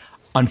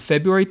 On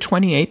February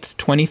 28th,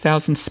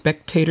 20,000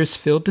 spectators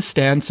filled the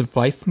stands of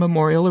Blythe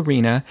Memorial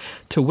Arena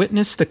to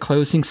witness the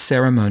closing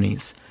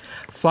ceremonies.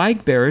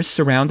 Flag bearers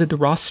surrounded the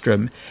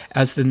rostrum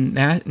as the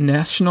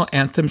national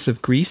anthems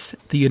of Greece,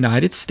 the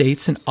United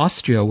States, and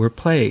Austria were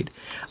played.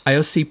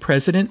 IOC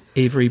President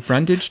Avery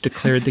Brundage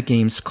declared the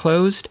games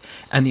closed,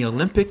 and the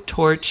Olympic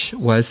torch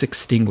was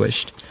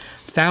extinguished.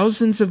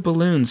 Thousands of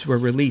balloons were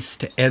released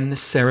to end the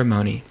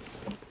ceremony.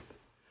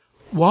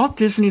 Walt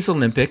Disney's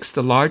Olympics,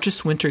 the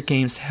largest winter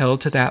games held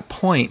to that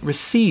point,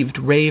 received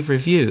rave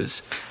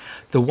reviews.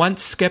 The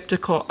once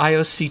skeptical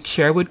IOC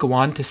chair would go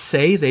on to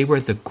say they were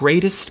the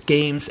greatest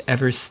games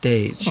ever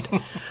staged.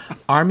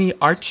 Army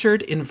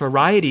Archerd in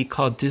Variety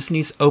called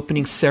Disney's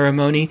opening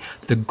ceremony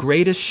the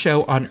greatest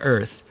show on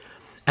earth.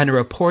 And a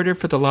reporter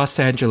for the Los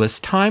Angeles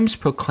Times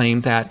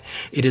proclaimed that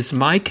it is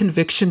my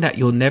conviction that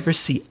you'll never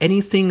see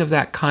anything of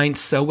that kind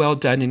so well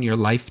done in your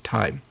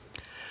lifetime.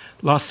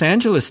 Los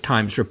Angeles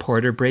Times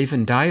reporter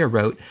Braven Dyer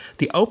wrote,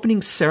 "The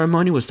opening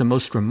ceremony was the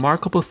most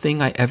remarkable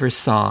thing I ever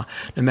saw.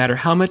 No matter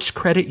how much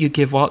credit you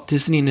give Walt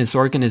Disney and his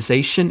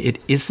organization,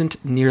 it isn't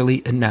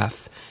nearly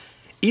enough."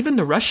 Even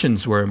the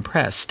Russians were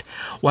impressed.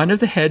 One of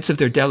the heads of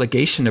their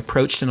delegation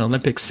approached an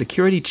Olympic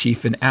security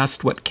chief and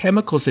asked what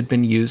chemicals had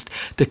been used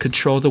to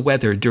control the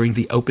weather during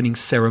the opening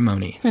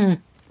ceremony.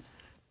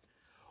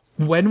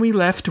 When we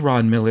left,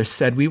 Ron Miller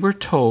said, we were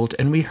told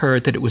and we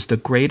heard that it was the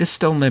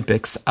greatest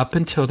Olympics up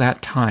until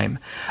that time.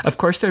 Of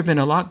course, there have been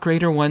a lot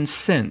greater ones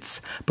since,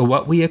 but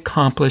what we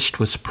accomplished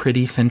was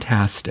pretty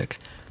fantastic.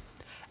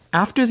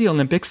 After the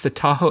Olympics, the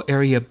Tahoe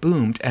area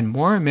boomed and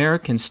more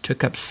Americans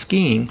took up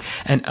skiing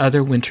and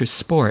other winter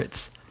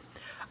sports.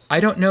 I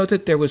don't know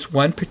that there was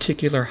one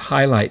particular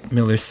highlight,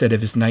 Miller said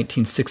of his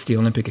 1960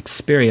 Olympic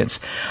experience.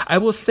 I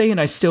will say, and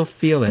I still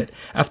feel it,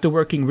 after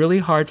working really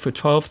hard for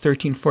 12,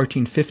 13,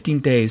 14, 15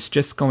 days,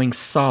 just going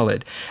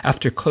solid.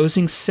 After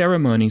closing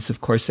ceremonies,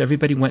 of course,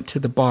 everybody went to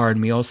the bar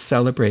and we all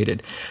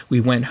celebrated. We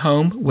went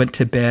home, went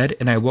to bed,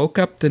 and I woke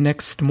up the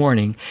next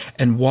morning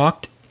and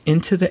walked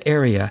into the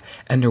area,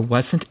 and there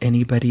wasn't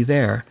anybody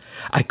there.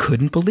 I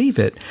couldn't believe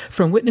it.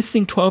 From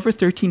witnessing 12 or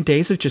 13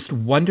 days of just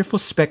wonderful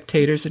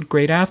spectators and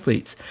great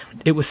athletes,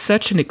 it was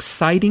such an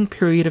exciting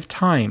period of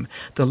time,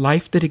 the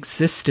life that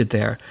existed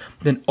there.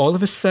 Then all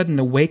of a sudden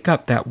to wake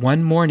up that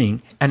one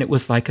morning, and it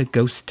was like a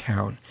ghost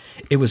town.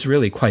 It was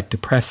really quite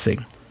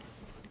depressing.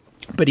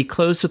 But he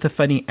closed with a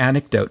funny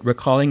anecdote,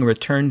 recalling a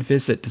returned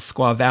visit to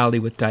Squaw Valley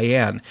with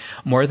Diane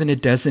more than a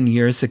dozen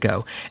years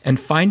ago, and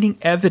finding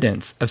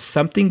evidence of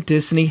something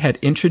Disney had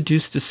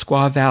introduced to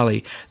Squaw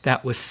Valley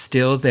that was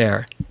still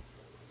there.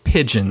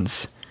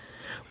 Pigeons.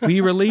 We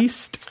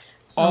released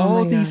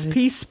all these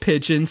peace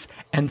pigeons,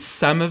 and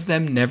some of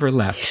them never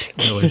left,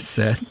 Miller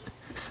said.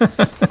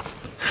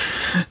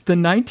 The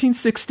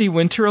 1960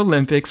 Winter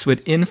Olympics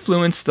would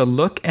influence the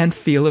look and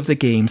feel of the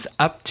Games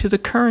up to the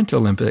current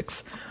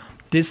Olympics.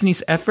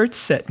 Disney's efforts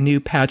set new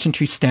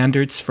pageantry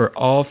standards for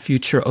all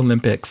future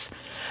Olympics.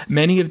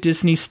 Many of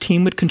Disney's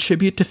team would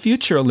contribute to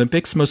future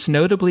Olympics, most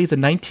notably the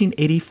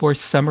 1984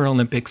 Summer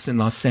Olympics in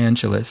Los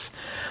Angeles.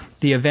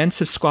 The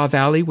events of Squaw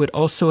Valley would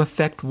also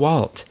affect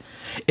Walt.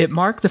 It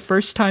marked the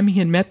first time he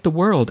had met the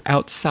world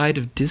outside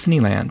of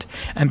Disneyland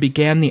and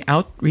began the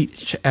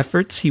outreach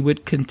efforts he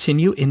would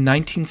continue in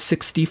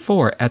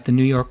 1964 at the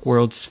New York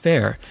World's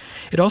Fair.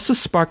 It also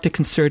sparked a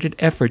concerted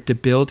effort to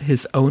build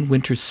his own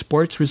winter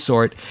sports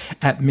resort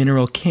at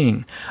Mineral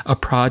King, a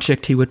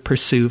project he would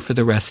pursue for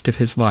the rest of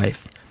his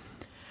life.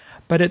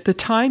 But at the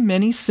time,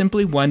 many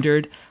simply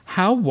wondered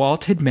how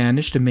Walt had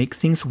managed to make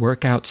things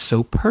work out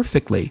so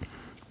perfectly.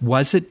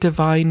 Was it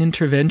divine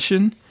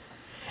intervention?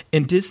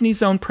 In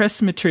Disney's own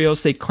press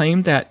materials, they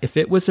claimed that if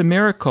it was a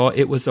miracle,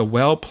 it was a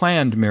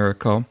well-planned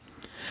miracle.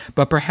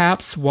 But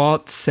perhaps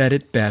Walt said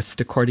it best,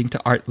 according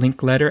to Art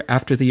Linkletter,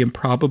 after the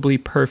improbably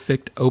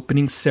perfect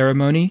opening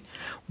ceremony.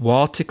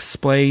 Walt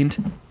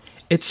explained,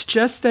 "It's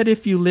just that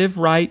if you live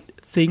right,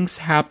 things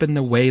happen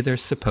the way they're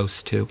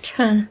supposed to."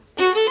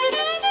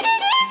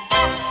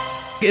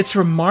 It's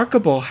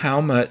remarkable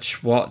how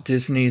much Walt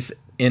Disney's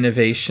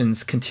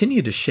innovations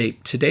continue to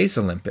shape today's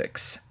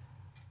Olympics.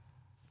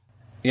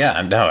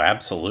 Yeah, no,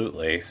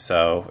 absolutely.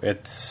 So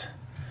it's,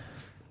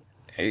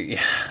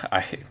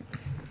 I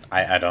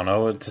don't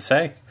know what to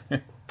say.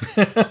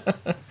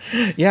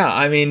 Yeah,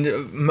 I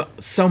mean,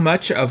 so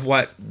much of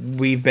what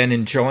we've been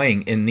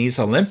enjoying in these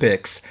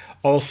Olympics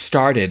all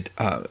started,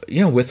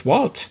 with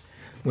Walt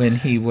when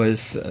he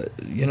was,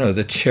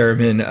 the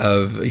chairman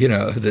of,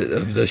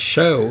 the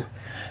show,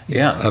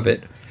 of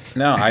it.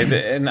 No, I've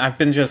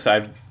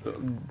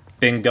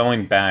been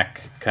going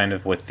back kind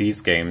of with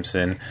these games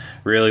and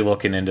really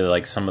looking into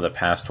like some of the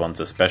past ones,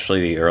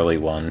 especially the early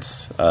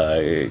ones.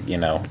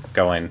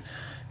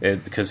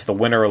 Because the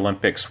Winter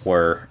Olympics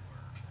were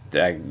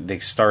they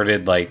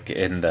started like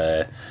in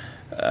the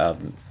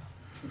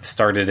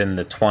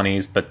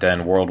 20s, but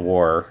then World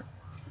War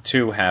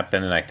II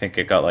happened, and I think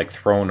it got like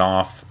thrown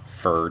off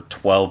for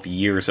 12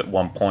 years at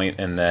one point,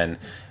 and then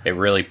it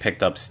really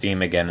picked up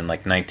steam again in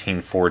like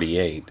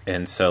 1948.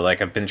 And so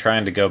like I've been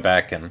trying to go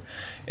back and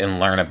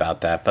learn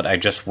about that, but I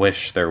just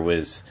wish there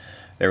was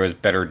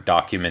better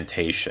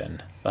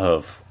documentation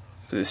of,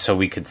 so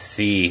we could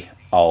see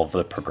all of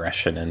the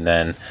progression, and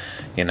then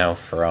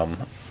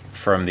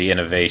from the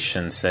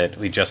innovations that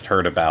we just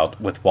heard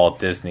about with Walt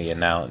Disney and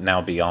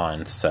now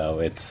beyond. So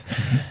it's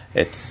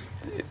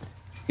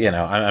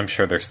I'm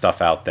sure there's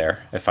stuff out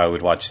there if I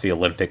would watch the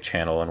Olympic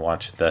Channel and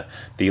watch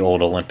the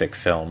old Olympic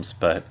films,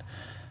 but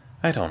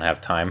I don't have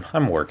time.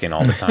 I'm working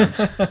all the time.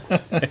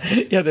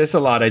 Yeah, there's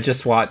a lot. I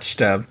just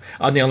watched on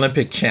the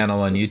Olympic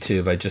Channel on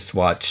YouTube. I just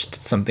watched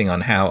something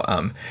on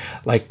how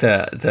like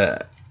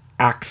the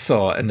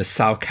axle and the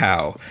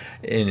salchow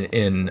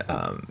in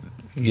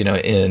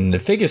the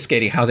figure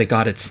skating, how they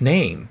got its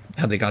name,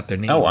 how they got their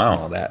names. Oh, wow.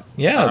 And all that.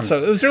 Yeah,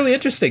 so it was really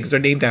interesting because they're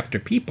named after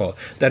people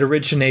that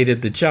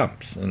originated the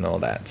jumps and all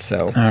that.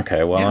 So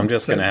okay, well, I'm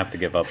just going to have to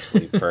give up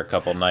sleep for a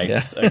couple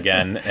nights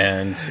again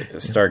and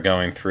start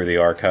going through the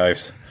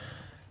archives.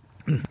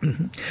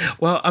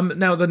 Well,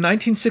 now the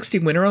 1960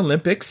 Winter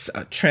Olympics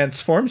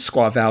transformed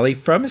Squaw Valley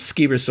from a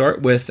ski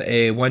resort with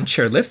a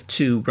one-chair lift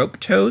to rope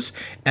tows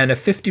and a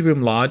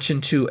 50-room lodge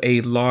into a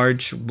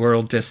large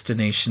world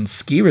destination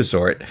ski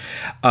resort.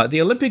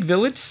 The Olympic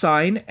Village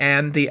sign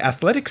and the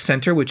Athletic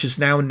Center, which is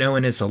now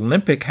known as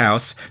Olympic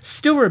House,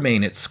 still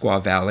remain at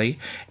Squaw Valley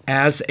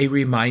as a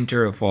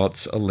reminder of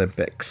Walt's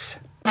Olympics.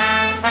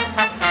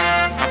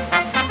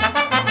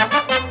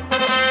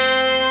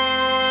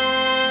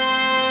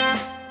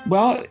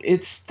 Well,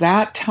 it's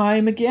that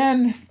time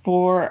again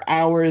for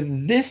our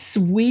This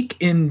Week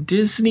in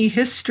Disney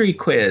History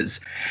quiz.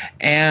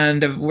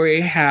 And we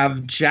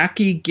have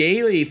Jackie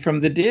Gailey from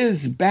the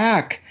Diz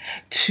back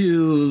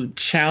to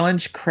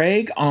challenge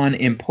Craig on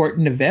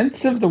important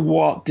events of the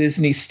Walt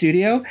Disney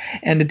Studio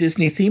and the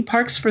Disney theme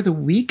parks for the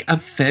week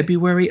of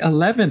February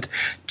 11th.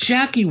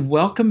 Jackie,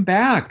 welcome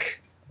back.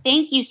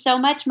 Thank you so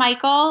much,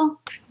 Michael.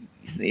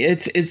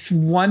 It's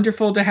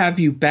wonderful to have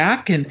you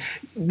back, and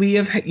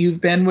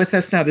you've been with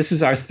us now. This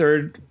is our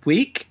third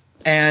week,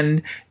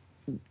 and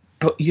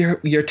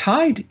you're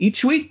tied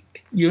each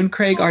week. You and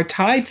Craig are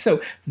tied, so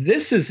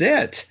this is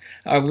it.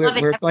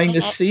 We're going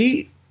to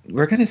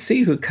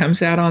see who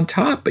comes out on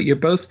top. But you're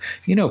both,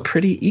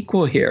 pretty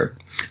equal here.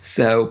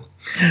 So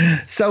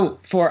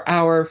for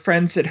our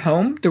friends at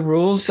home, the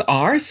rules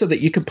are so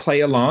that you can play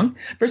along.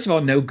 First of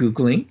all, no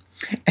Googling.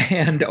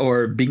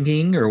 Or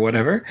binging or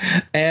whatever,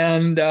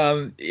 and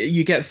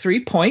you get 3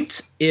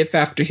 points if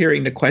after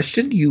hearing the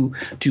question you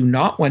do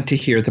not want to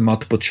hear the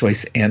multiple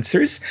choice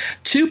answers,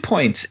 2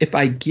 points if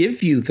I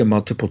give you the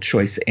multiple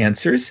choice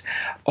answers,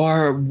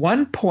 or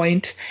 1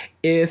 point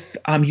if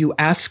you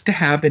ask to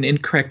have an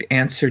incorrect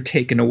answer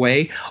taken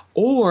away,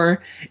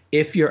 or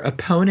if your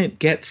opponent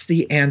gets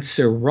the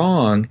answer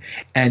wrong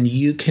and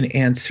you can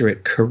answer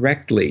it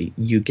correctly,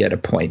 you get a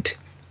point.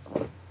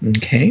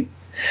 Okay.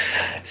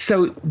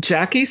 So,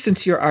 Jackie,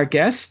 since you're our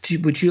guest,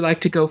 would you like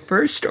to go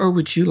first, or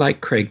would you like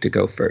Craig to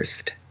go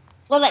first?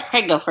 We'll let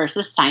Craig go first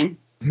this time.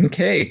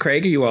 Okay,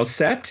 Craig, are you all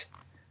set?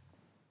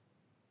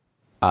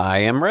 I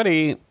am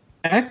ready.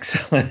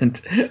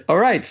 Excellent. All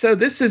right, so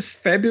this is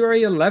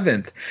February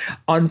 11th.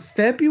 On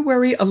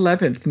February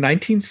 11th,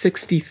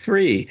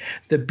 1963,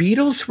 the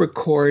Beatles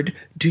record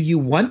Do You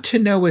Want to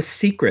Know a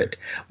Secret,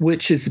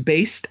 which is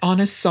based on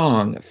a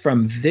song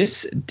from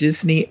this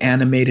Disney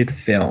animated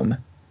film.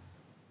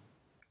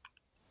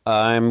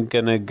 I'm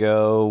going to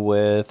go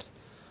with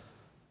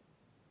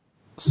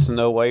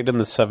Snow White and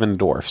the Seven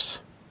Dwarfs.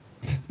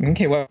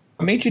 Okay, well,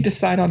 what made you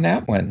decide on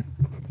that one?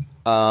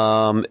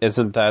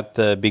 Isn't that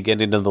the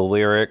beginning of the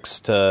lyrics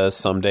to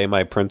Someday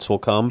My Prince Will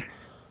Come?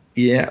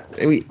 Yeah,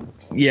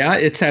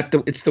 it's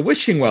the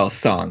Wishing Well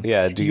song.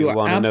 Yeah, do you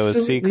want to know a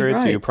secret?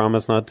 Right. Do you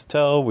promise not to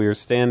tell? We're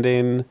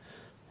standing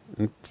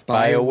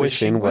by a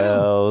wishing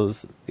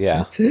wells. Yeah.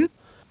 That's it.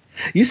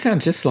 You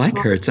sound just like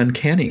her. It's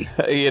uncanny.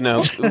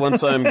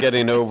 Once I'm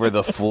getting over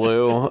the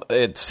flu,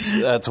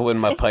 that's when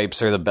my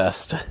pipes are the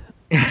best.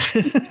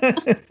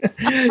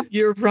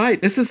 You're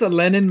right. This is a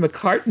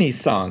Lennon-McCartney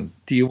song.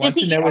 Do you want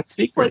to know a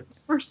secret?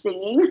 For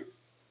singing.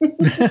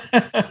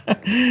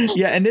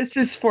 Yeah, and this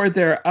is for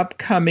their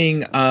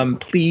upcoming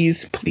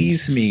Please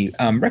Please Me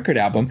record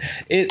album.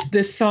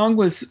 This song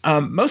was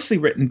mostly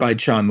written by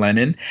John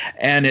Lennon,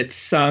 and it's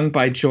sung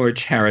by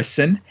George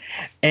Harrison.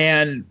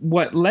 And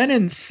what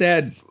Lennon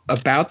said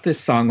about this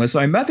song was,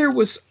 my mother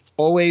was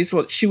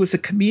she was a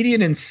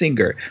comedian and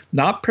singer,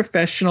 not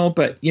professional,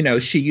 but,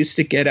 she used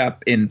to get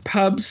up in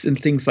pubs and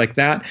things like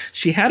that.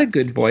 She had a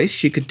good voice.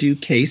 She could do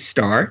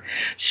K-Star,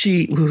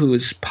 who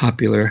was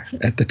popular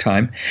at the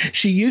time.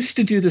 She used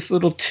to do this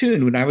little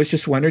tune when I was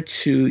just 1 or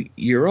 2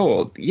 years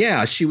old.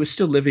 Yeah, she was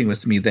still living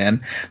with me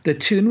then. The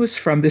tune was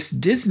from this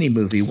Disney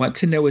movie, Want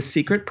to Know a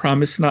Secret?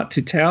 Promise Not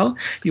to Tell?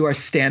 You are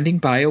standing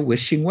by a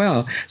wishing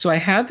well. So I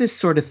had this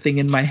sort of thing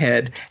in my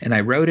head, and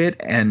I wrote it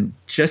and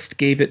just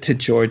gave it to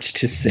George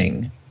to sing.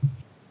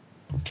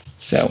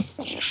 So,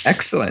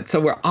 excellent.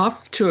 So we're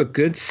off to a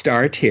good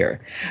start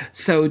here.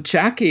 So,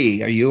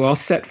 Jackie, are you all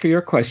set for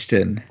your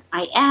question?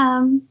 I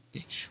am.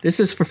 This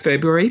is for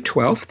February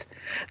 12th.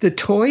 The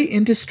Toy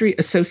Industry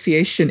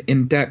Association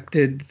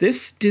inducted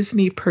this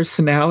Disney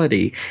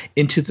personality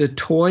into the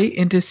Toy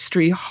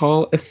Industry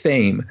Hall of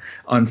Fame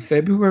on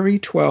February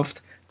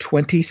 12th,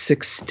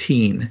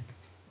 2016.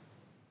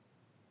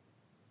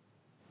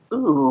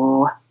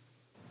 Ooh.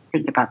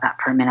 Think about that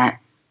for a minute.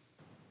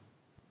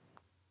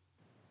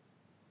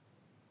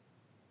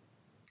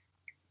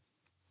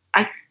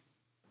 I'm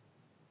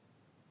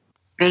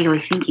vaguely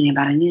thinking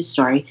about a news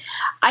story.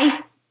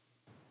 I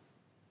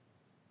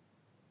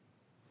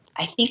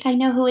think I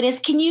know who it is.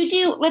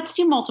 Let's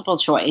do multiple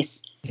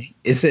choice.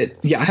 Is it?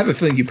 Yeah, I have a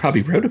feeling you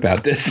probably wrote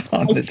about this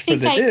for the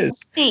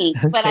Diz.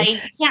 But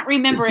I can't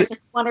remember if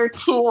it's 1 or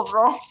 2 of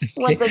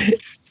them.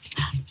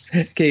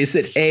 Okay, is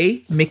it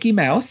A, Mickey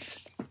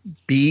Mouse,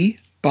 B,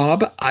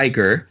 Bob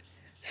Iger,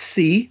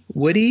 C,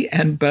 Woody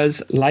and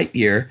Buzz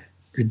Lightyear,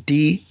 or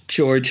D,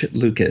 George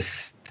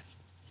Lucas?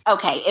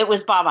 Okay, it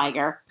was Bob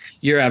Iger.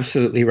 You're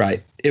absolutely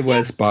right. It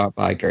was Bob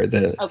Iger,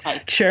 the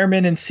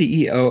chairman and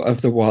CEO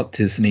of the Walt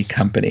Disney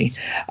Company.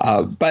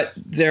 But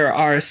there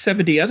are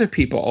 70 other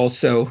people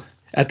also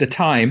at the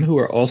time who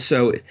are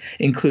also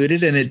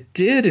included, and it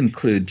did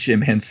include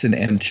Jim Henson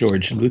and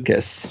George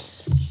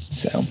Lucas.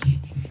 So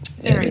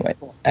anyway,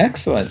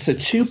 excellent. So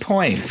 2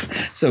 points.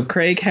 So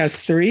Craig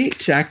has 3,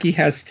 Jackie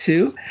has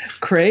 2.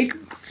 Craig,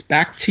 it's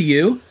back to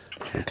you.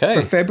 Okay.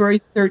 For February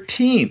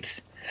 13th.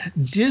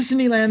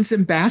 Disneyland's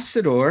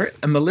ambassador,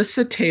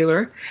 Melissa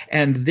Taylor,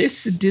 and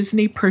this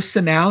Disney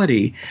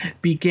personality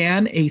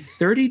began a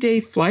 30-day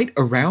flight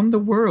around the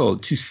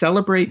world to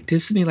celebrate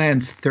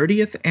Disneyland's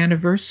 30th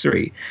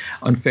anniversary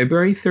on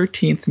February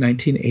 13th,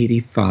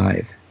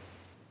 1985.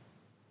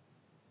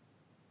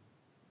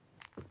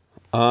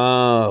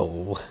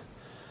 Oh,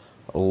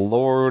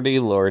 lordy.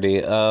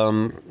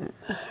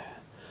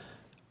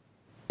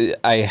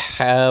 I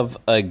have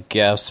a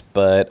guess,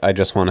 but I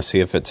just want to see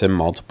if it's in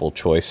multiple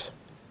choice.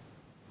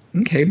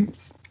 Okay.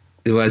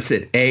 Was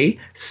it A,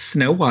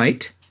 Snow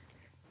White,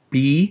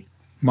 B,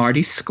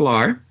 Marty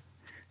Sklar,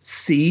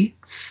 C,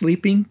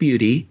 Sleeping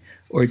Beauty,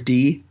 or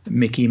D,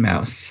 Mickey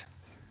Mouse?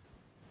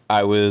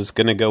 I was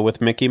going to go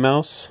with Mickey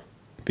Mouse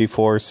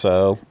before,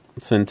 so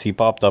since he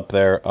popped up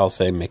there, I'll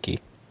say Mickey.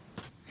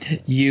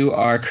 You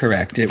are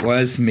correct. It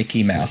was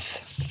Mickey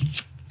Mouse.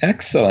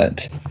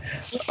 Excellent.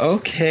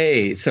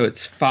 Okay, so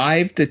it's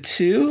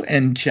 5-2,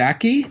 and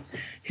Jackie,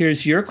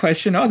 here's your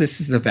question. Oh,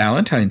 this is the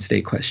Valentine's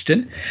Day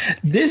question.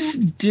 This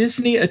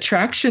Disney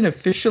attraction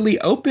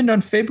officially opened on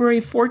February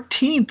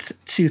 14th,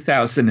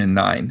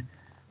 2009.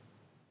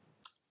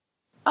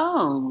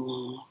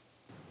 Oh.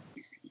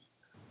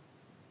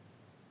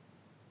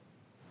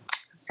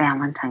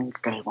 Valentine's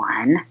Day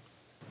one.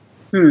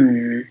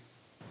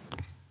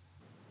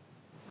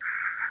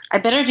 I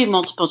better do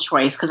multiple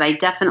choice because I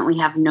definitely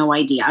have no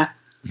idea.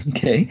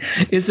 Okay.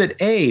 Is it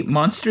A,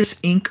 Monsters,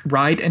 Inc.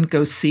 Ride and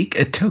Go Seek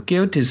at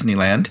Tokyo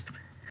Disneyland?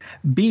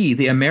 B,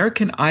 the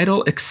American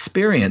Idol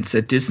Experience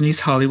at Disney's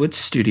Hollywood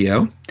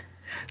Studio?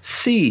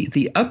 C,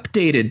 the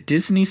updated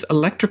Disney's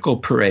Electrical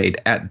Parade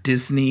at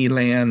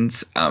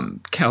Disneyland's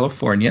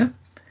California?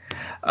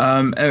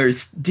 Or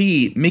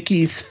D,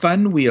 Mickey's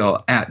Fun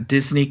Wheel at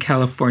Disney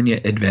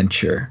California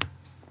Adventure?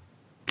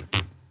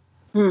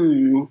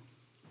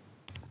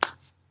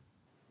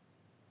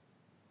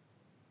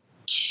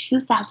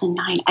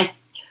 2009.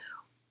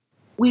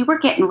 We were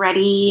getting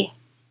ready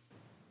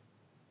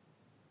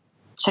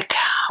to.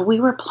 We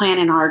were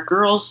planning our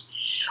girls.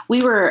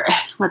 We were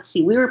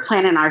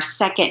planning our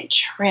second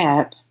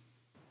trip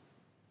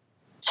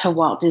to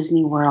Walt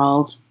Disney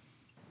World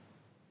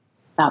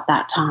about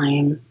that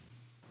time.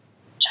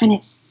 I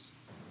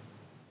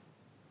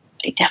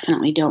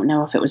definitely don't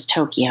know if it was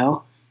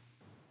Tokyo.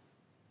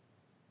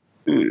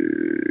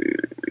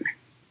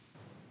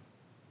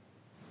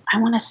 I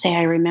want to say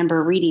I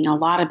remember reading a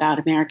lot about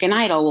American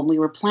Idol when we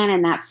were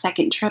planning that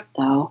second trip,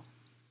 though.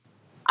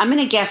 I'm going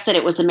to guess that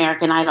it was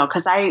American Idol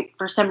because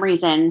for some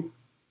reason,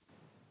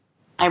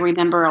 I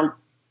remember a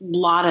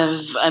lot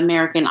of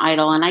American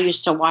Idol, and I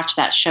used to watch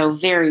that show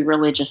very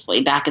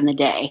religiously back in the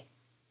day.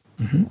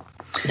 Mm-hmm.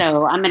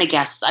 So I'm going to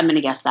guess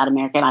that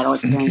American Idol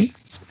experience.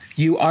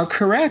 Mm-hmm. You are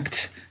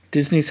correct.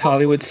 Disney's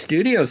Hollywood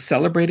Studios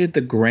celebrated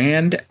the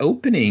grand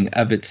opening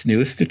of its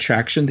newest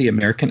attraction, the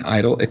American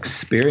Idol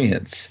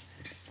Experience.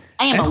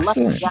 I am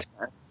excellent. A lucky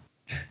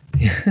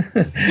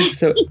guesser.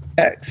 So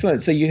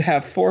excellent. So you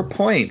have 4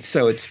 points.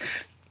 So it's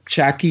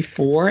Jackie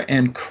 4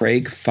 and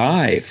Craig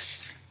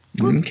 5.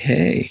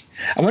 Okay.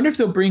 I wonder if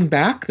they'll bring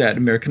back that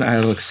American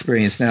Idol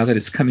Experience now that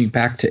it's coming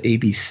back to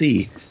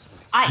ABC.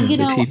 The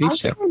TV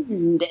show.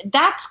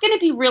 That's going to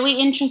be really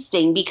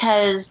interesting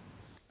because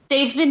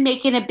they've been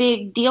making a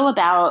big deal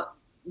about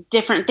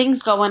different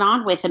things going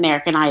on with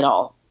American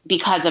Idol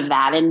because of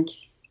that. And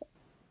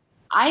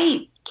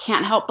I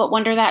can't help but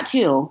wonder that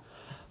too.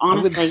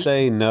 Honestly. I would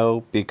say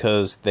no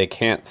because they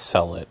can't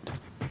sell it.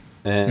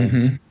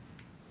 And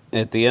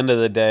at the end of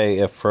the day,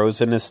 if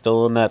Frozen is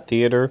still in that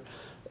theater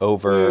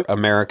over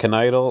American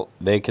Idol,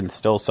 they can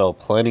still sell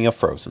plenty of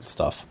Frozen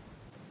stuff.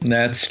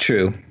 That's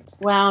true.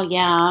 Well,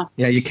 yeah.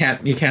 Yeah, you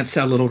can't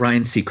sell little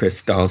Ryan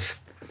Seacrest dolls.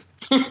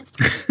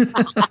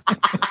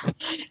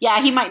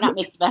 Yeah, he might not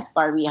make the best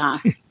Barbie, huh?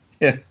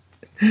 Yeah.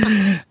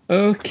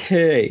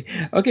 Okay,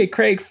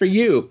 Craig, for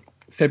you.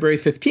 February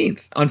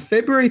 15th. On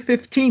February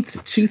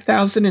 15th,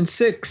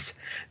 2006,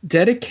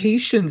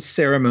 dedication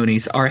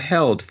ceremonies are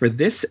held for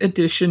this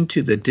addition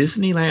to the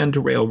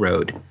Disneyland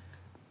Railroad.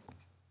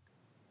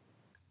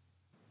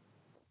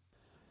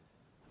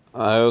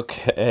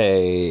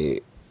 Okay.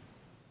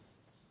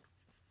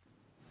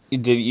 You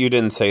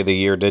didn't say the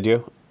year, did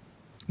you?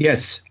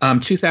 Yes,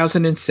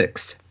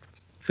 2006,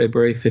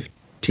 February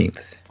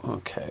 15th.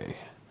 Okay.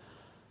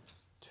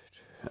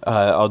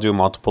 I'll do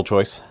multiple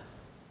choice.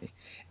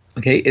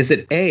 Okay, is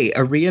it A,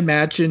 a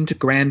reimagined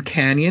Grand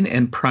Canyon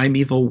and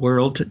Primeval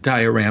World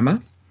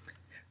diorama?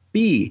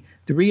 B,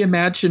 the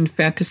reimagined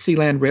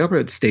Fantasyland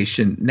Railroad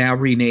Station, now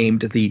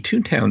renamed the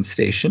Toontown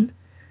Station?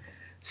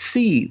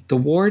 C, the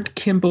Ward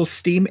Kimball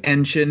steam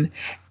engine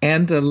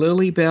and the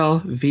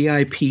Lilybell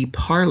VIP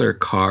parlor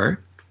car?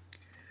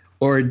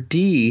 Or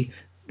D,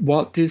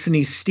 Walt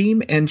Disney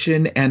steam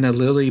engine and a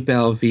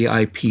Lilybell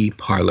VIP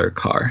parlor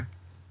car?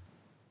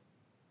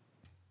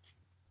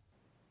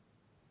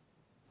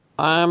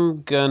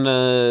 I'm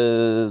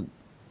gonna...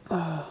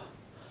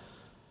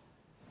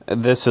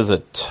 this is a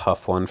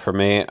tough one for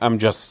me. I'm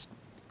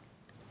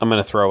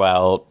gonna throw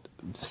out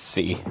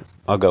C.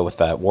 I'll go with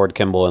that. Ward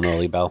Kimball and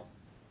Lilybell.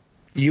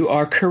 You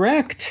are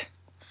correct.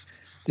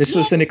 This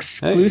was an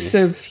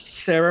exclusive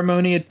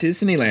ceremony at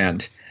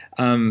Disneyland.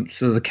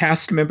 So the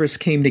cast members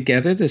came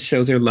together to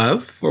show their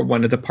love for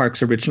one of the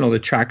park's original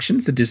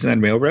attractions, the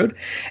Disneyland Railroad,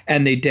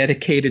 and they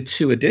dedicated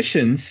 2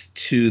 additions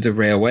to the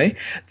railway: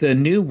 the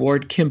new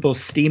Ward Kimball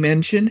steam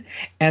engine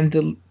and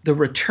the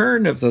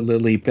return of the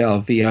Lily Bell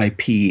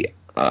VIP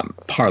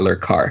parlor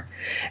car.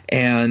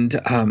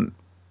 And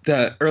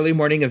the early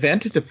morning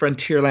event at the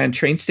Frontierland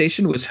train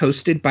station was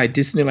hosted by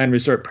Disneyland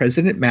Resort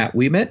President Matt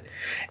Ouimet,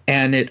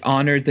 and it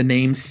honored the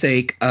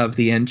namesake of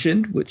the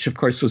engine, which of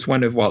course was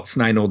one of Walt's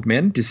 9 old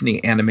men,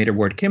 Disney animator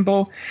Ward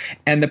Kimball.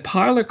 And the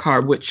parlor car,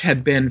 which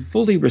had been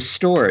fully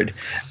restored,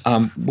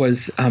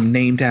 was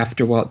named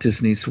after Walt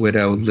Disney's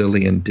widow,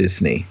 Lillian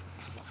Disney.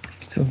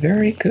 So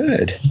very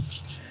good.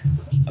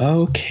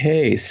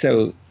 Okay,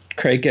 so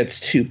Craig gets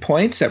 2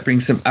 points. That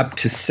brings him up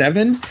to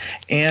 7.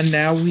 And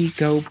now we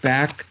go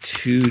back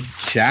to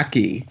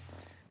Jackie.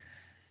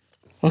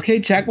 Okay,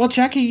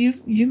 Jackie,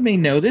 you may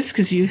know this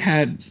because you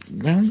had,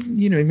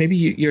 maybe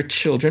your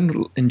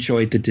children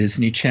enjoyed the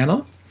Disney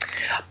Channel.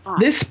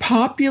 This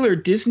popular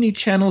Disney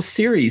Channel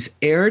series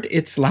aired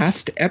its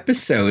last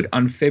episode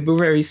on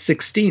February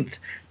 16th,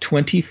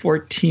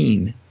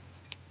 2014.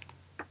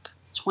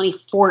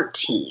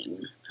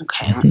 2014.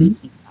 Okay, let me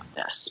think about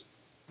this.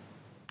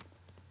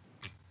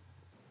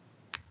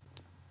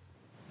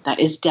 That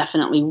is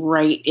definitely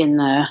right in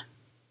the...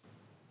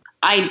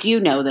 I do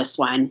know this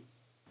one.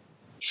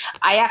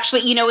 I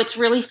actually, it's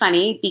really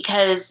funny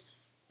because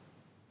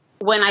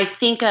when I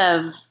think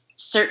of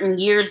certain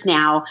years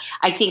now,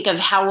 I think of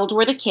how old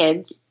were the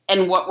kids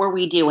and what were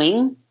we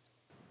doing?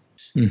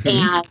 Mm-hmm.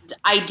 And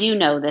I do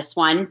know this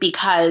one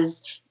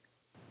because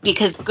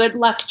Good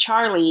Luck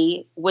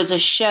Charlie was a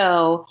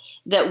show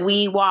that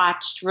we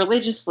watched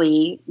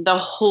religiously the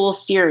whole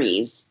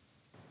series.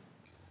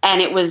 And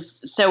it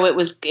was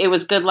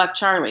Good Luck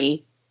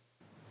Charlie.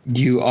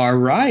 You are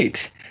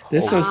right.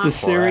 This was the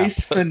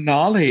series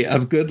finale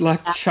of Good Luck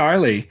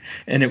Charlie,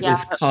 and it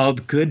was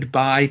called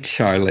Goodbye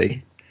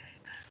Charlie.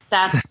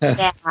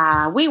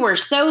 We were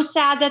so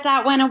sad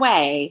that went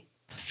away.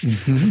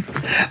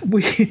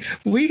 Mm-hmm.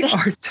 We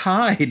are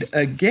tied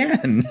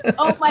again.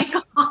 Oh my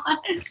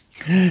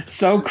gosh.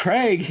 So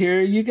Craig,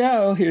 here you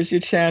go. Here's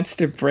your chance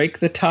to break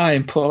the tie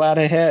and pull out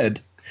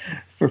ahead.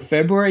 For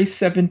February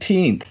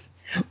 17th,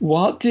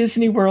 Walt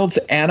Disney World's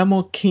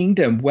Animal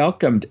Kingdom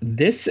welcomed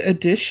this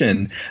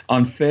edition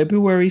on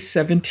February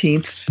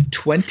 17th,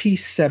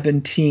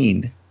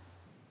 2017.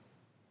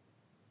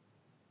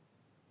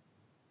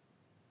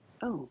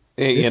 Oh.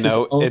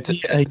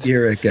 It's a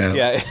year ago.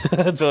 Yeah,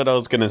 that's what I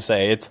was going to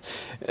say. It's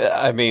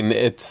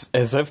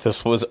as if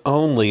this was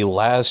only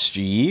last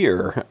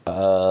year.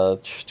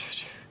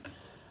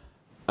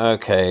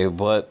 Okay,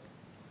 what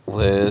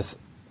was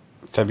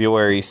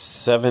February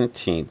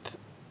 17th?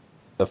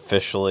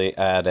 Officially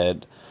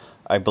added.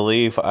 I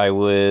believe I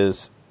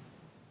was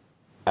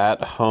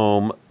at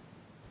home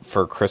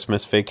for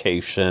Christmas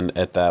vacation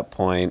at that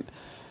point,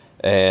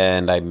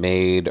 and I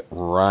made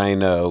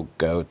Rhino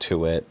go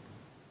to it,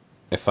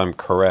 if I'm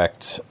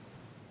correct.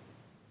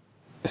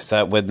 Is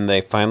that when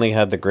they finally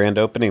had the grand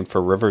opening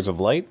for Rivers of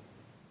Light?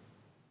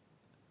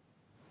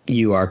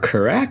 You are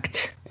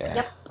correct. Yeah.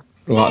 Yep.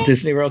 Walt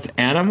Disney World's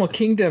Animal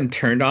Kingdom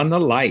turned on the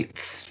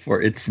lights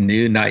for its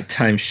new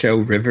nighttime show,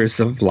 Rivers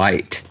of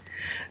Light.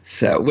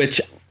 So,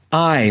 which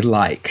I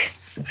like.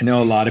 I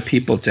know a lot of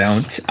people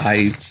don't.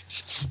 I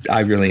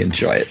really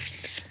enjoy it.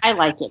 I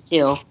like it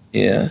too.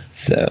 Yeah.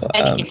 So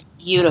I think it's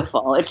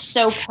beautiful. It's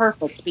so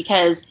perfect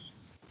because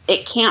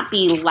it can't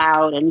be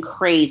loud and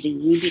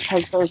crazy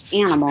because there's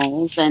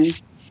animals, and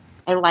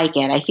I like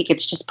it. I think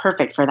it's just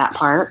perfect for that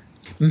part.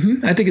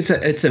 Mm-hmm. I think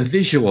it's a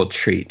visual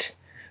treat.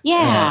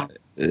 Yeah.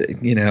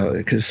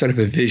 Because it's sort of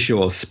a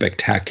visual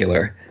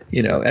spectacular.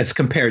 As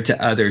compared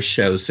to other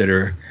shows that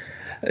are.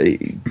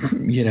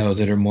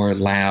 That are more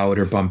loud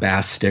or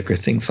bombastic or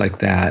things like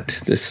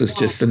that. This was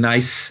just a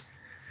nice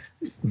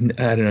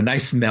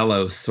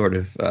mellow sort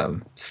of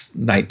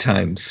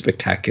nighttime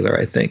spectacular,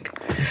 I think.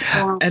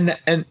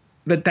 Yeah.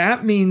 But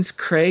that means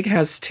Craig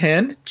has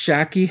 10,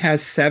 Jackie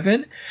has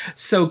 7.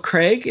 So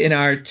Craig, in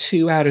our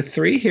 2 out of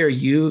 3 here,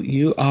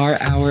 you are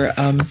our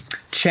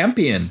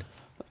champion.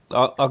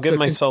 I'll give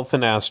myself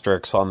an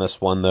asterisk on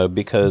this one though,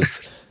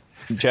 because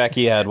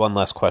Jackie had one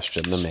less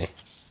question than me.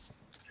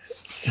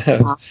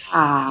 So,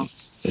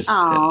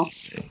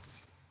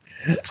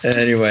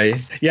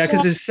 anyway, yeah,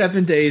 because there's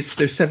 7 days.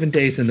 There's 7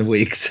 days in the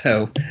week,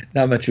 so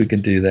not much we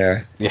can do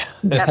there. Yeah.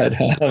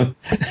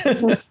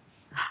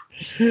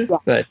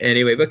 But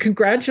anyway,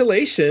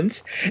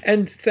 congratulations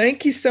and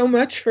thank you so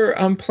much for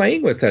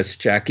playing with us,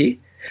 Jackie.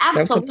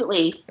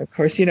 Absolutely. Of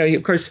course,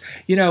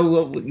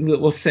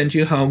 we'll send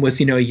you home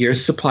with a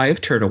year's supply of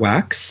turtle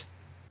wax.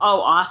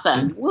 Oh,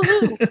 awesome!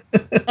 Woohoo!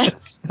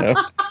 So,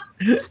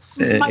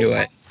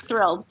 anyway.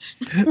 thrilled.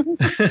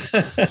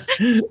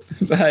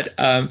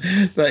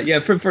 But yeah,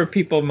 for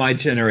people my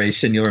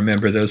generation, you'll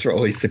remember those were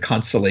always the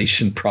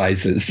consolation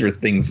prizes or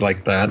things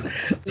like that,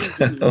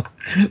 so,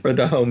 or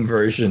the home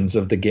versions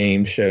of the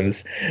game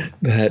shows.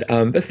 But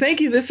thank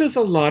you. This was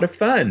a lot of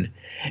fun,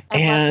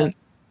 and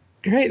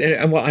great.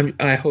 And well,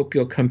 I hope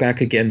you'll come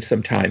back again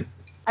sometime.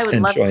 I would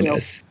and love join to.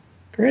 us.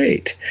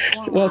 Great.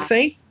 Yeah. Well,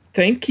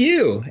 thank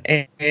you.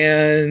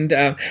 And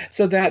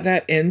so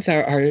that ends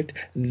our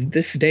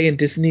This Day in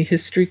Disney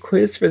History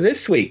quiz for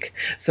this week.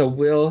 So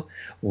we'll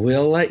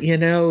let you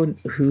know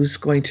who's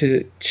going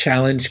to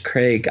challenge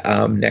Craig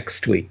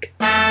next week.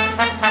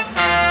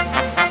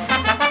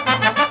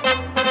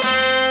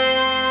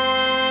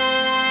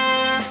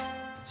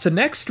 So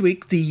next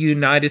week, the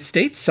United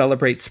States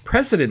celebrates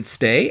President's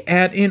Day,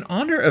 and in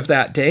honor of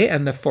that day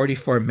and the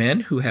 44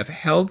 men who have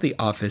held the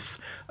office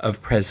of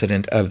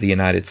President of the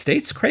United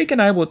States, Craig and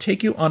I will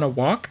take you on a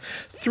walk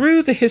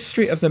through the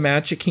history of the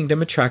Magic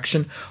Kingdom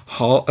attraction,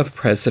 Hall of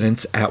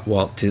Presidents at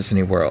Walt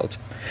Disney World.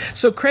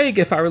 So Craig,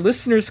 if our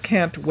listeners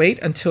can't wait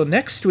until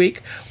next week,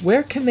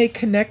 where can they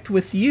connect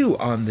with you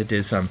on the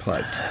Diz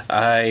Unplugged?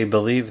 I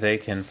believe they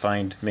can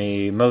find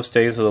me most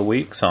days of the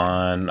weeks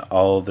on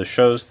all the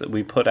shows that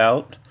we put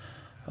out.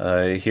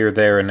 Here,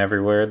 there, and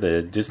everywhere.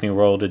 The Disney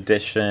World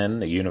edition,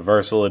 the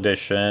Universal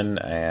edition,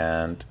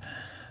 and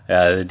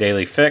the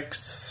Daily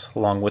Fix,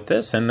 along with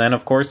this. And then,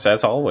 of course,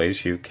 as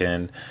always, you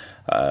can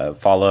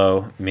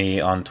follow me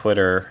on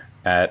Twitter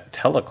at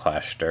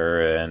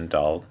Teleclaster, and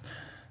I'll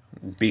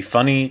be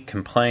funny,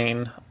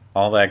 complain,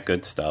 all that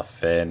good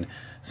stuff. And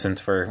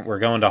since we're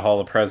going to Hall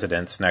of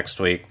Presidents next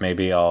week,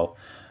 maybe I'll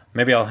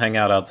hang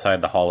out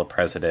outside the Hall of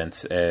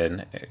Presidents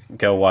and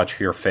go watch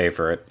your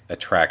favorite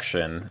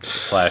attraction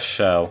 /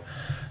 show.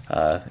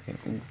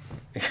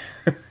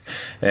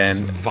 And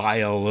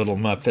vile little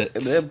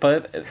Muppets.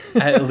 But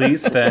at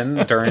least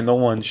then, during the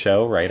one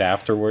show right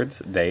afterwards,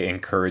 they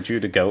encourage you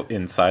to go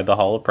inside the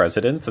Hall of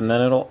Presidents, and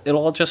then it'll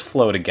all just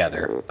flow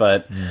together.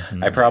 But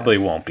I probably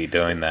won't be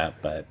doing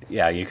that. But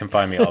yeah, you can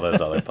find me all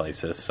those other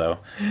places. So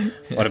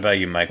what about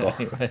you, Michael?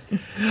 Anyway.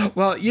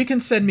 Well, you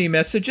can send me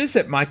messages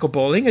at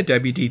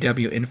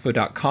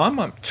michaelbowling@wdwinfo.com.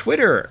 On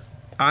Twitter,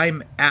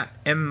 I'm at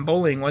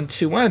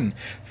mbowling121.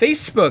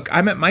 Facebook,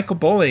 I'm at Michael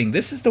Bowling.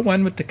 This is the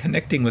one with the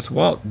Connecting with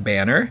Walt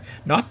banner,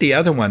 not the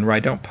other one where I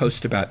don't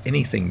post about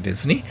anything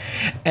Disney.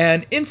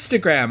 And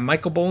Instagram,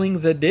 Michael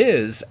Bowling the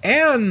Diz.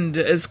 And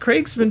as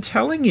Craig's been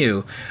telling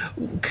you,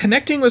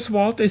 Connecting with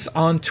Walt is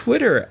on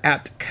Twitter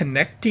at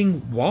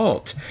Connecting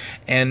Walt.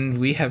 And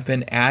we have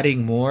been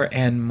adding more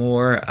and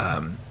more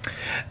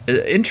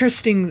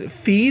interesting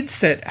feeds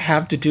that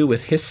have to do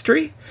with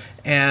history.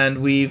 And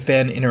we've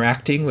been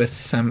interacting with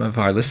some of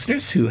our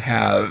listeners who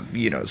have,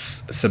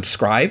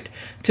 subscribed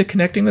to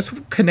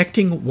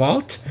Connecting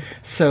Walt.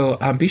 So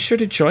be sure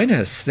to join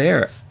us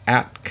there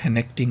at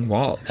Connecting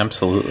Walt.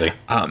 Absolutely.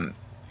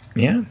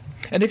 Yeah.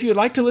 And if you'd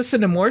like to listen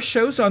to more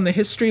shows on the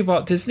history of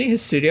Walt Disney,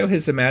 his studio,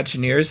 his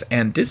Imagineers,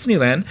 and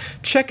Disneyland,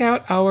 check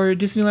out our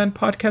Disneyland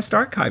podcast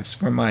archives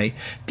for my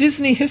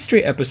Disney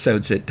history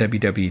episodes at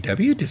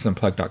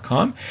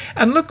www.disneyunplugged.com,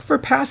 and look for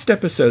past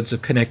episodes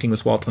of Connecting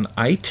with Walt on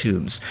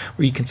iTunes,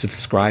 where you can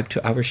subscribe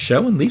to our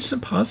show and leave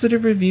some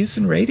positive reviews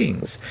and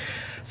ratings.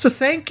 So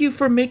thank you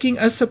for making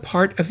us a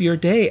part of your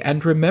day.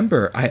 And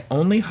remember, I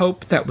only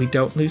hope that we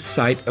don't lose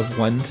sight of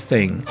one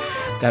thing,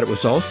 that it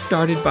was all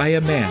started by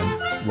a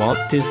man, Walt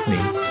Disney,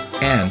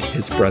 and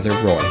his brother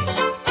Roy.